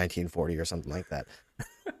since like 1940 or something like that.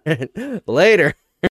 Later.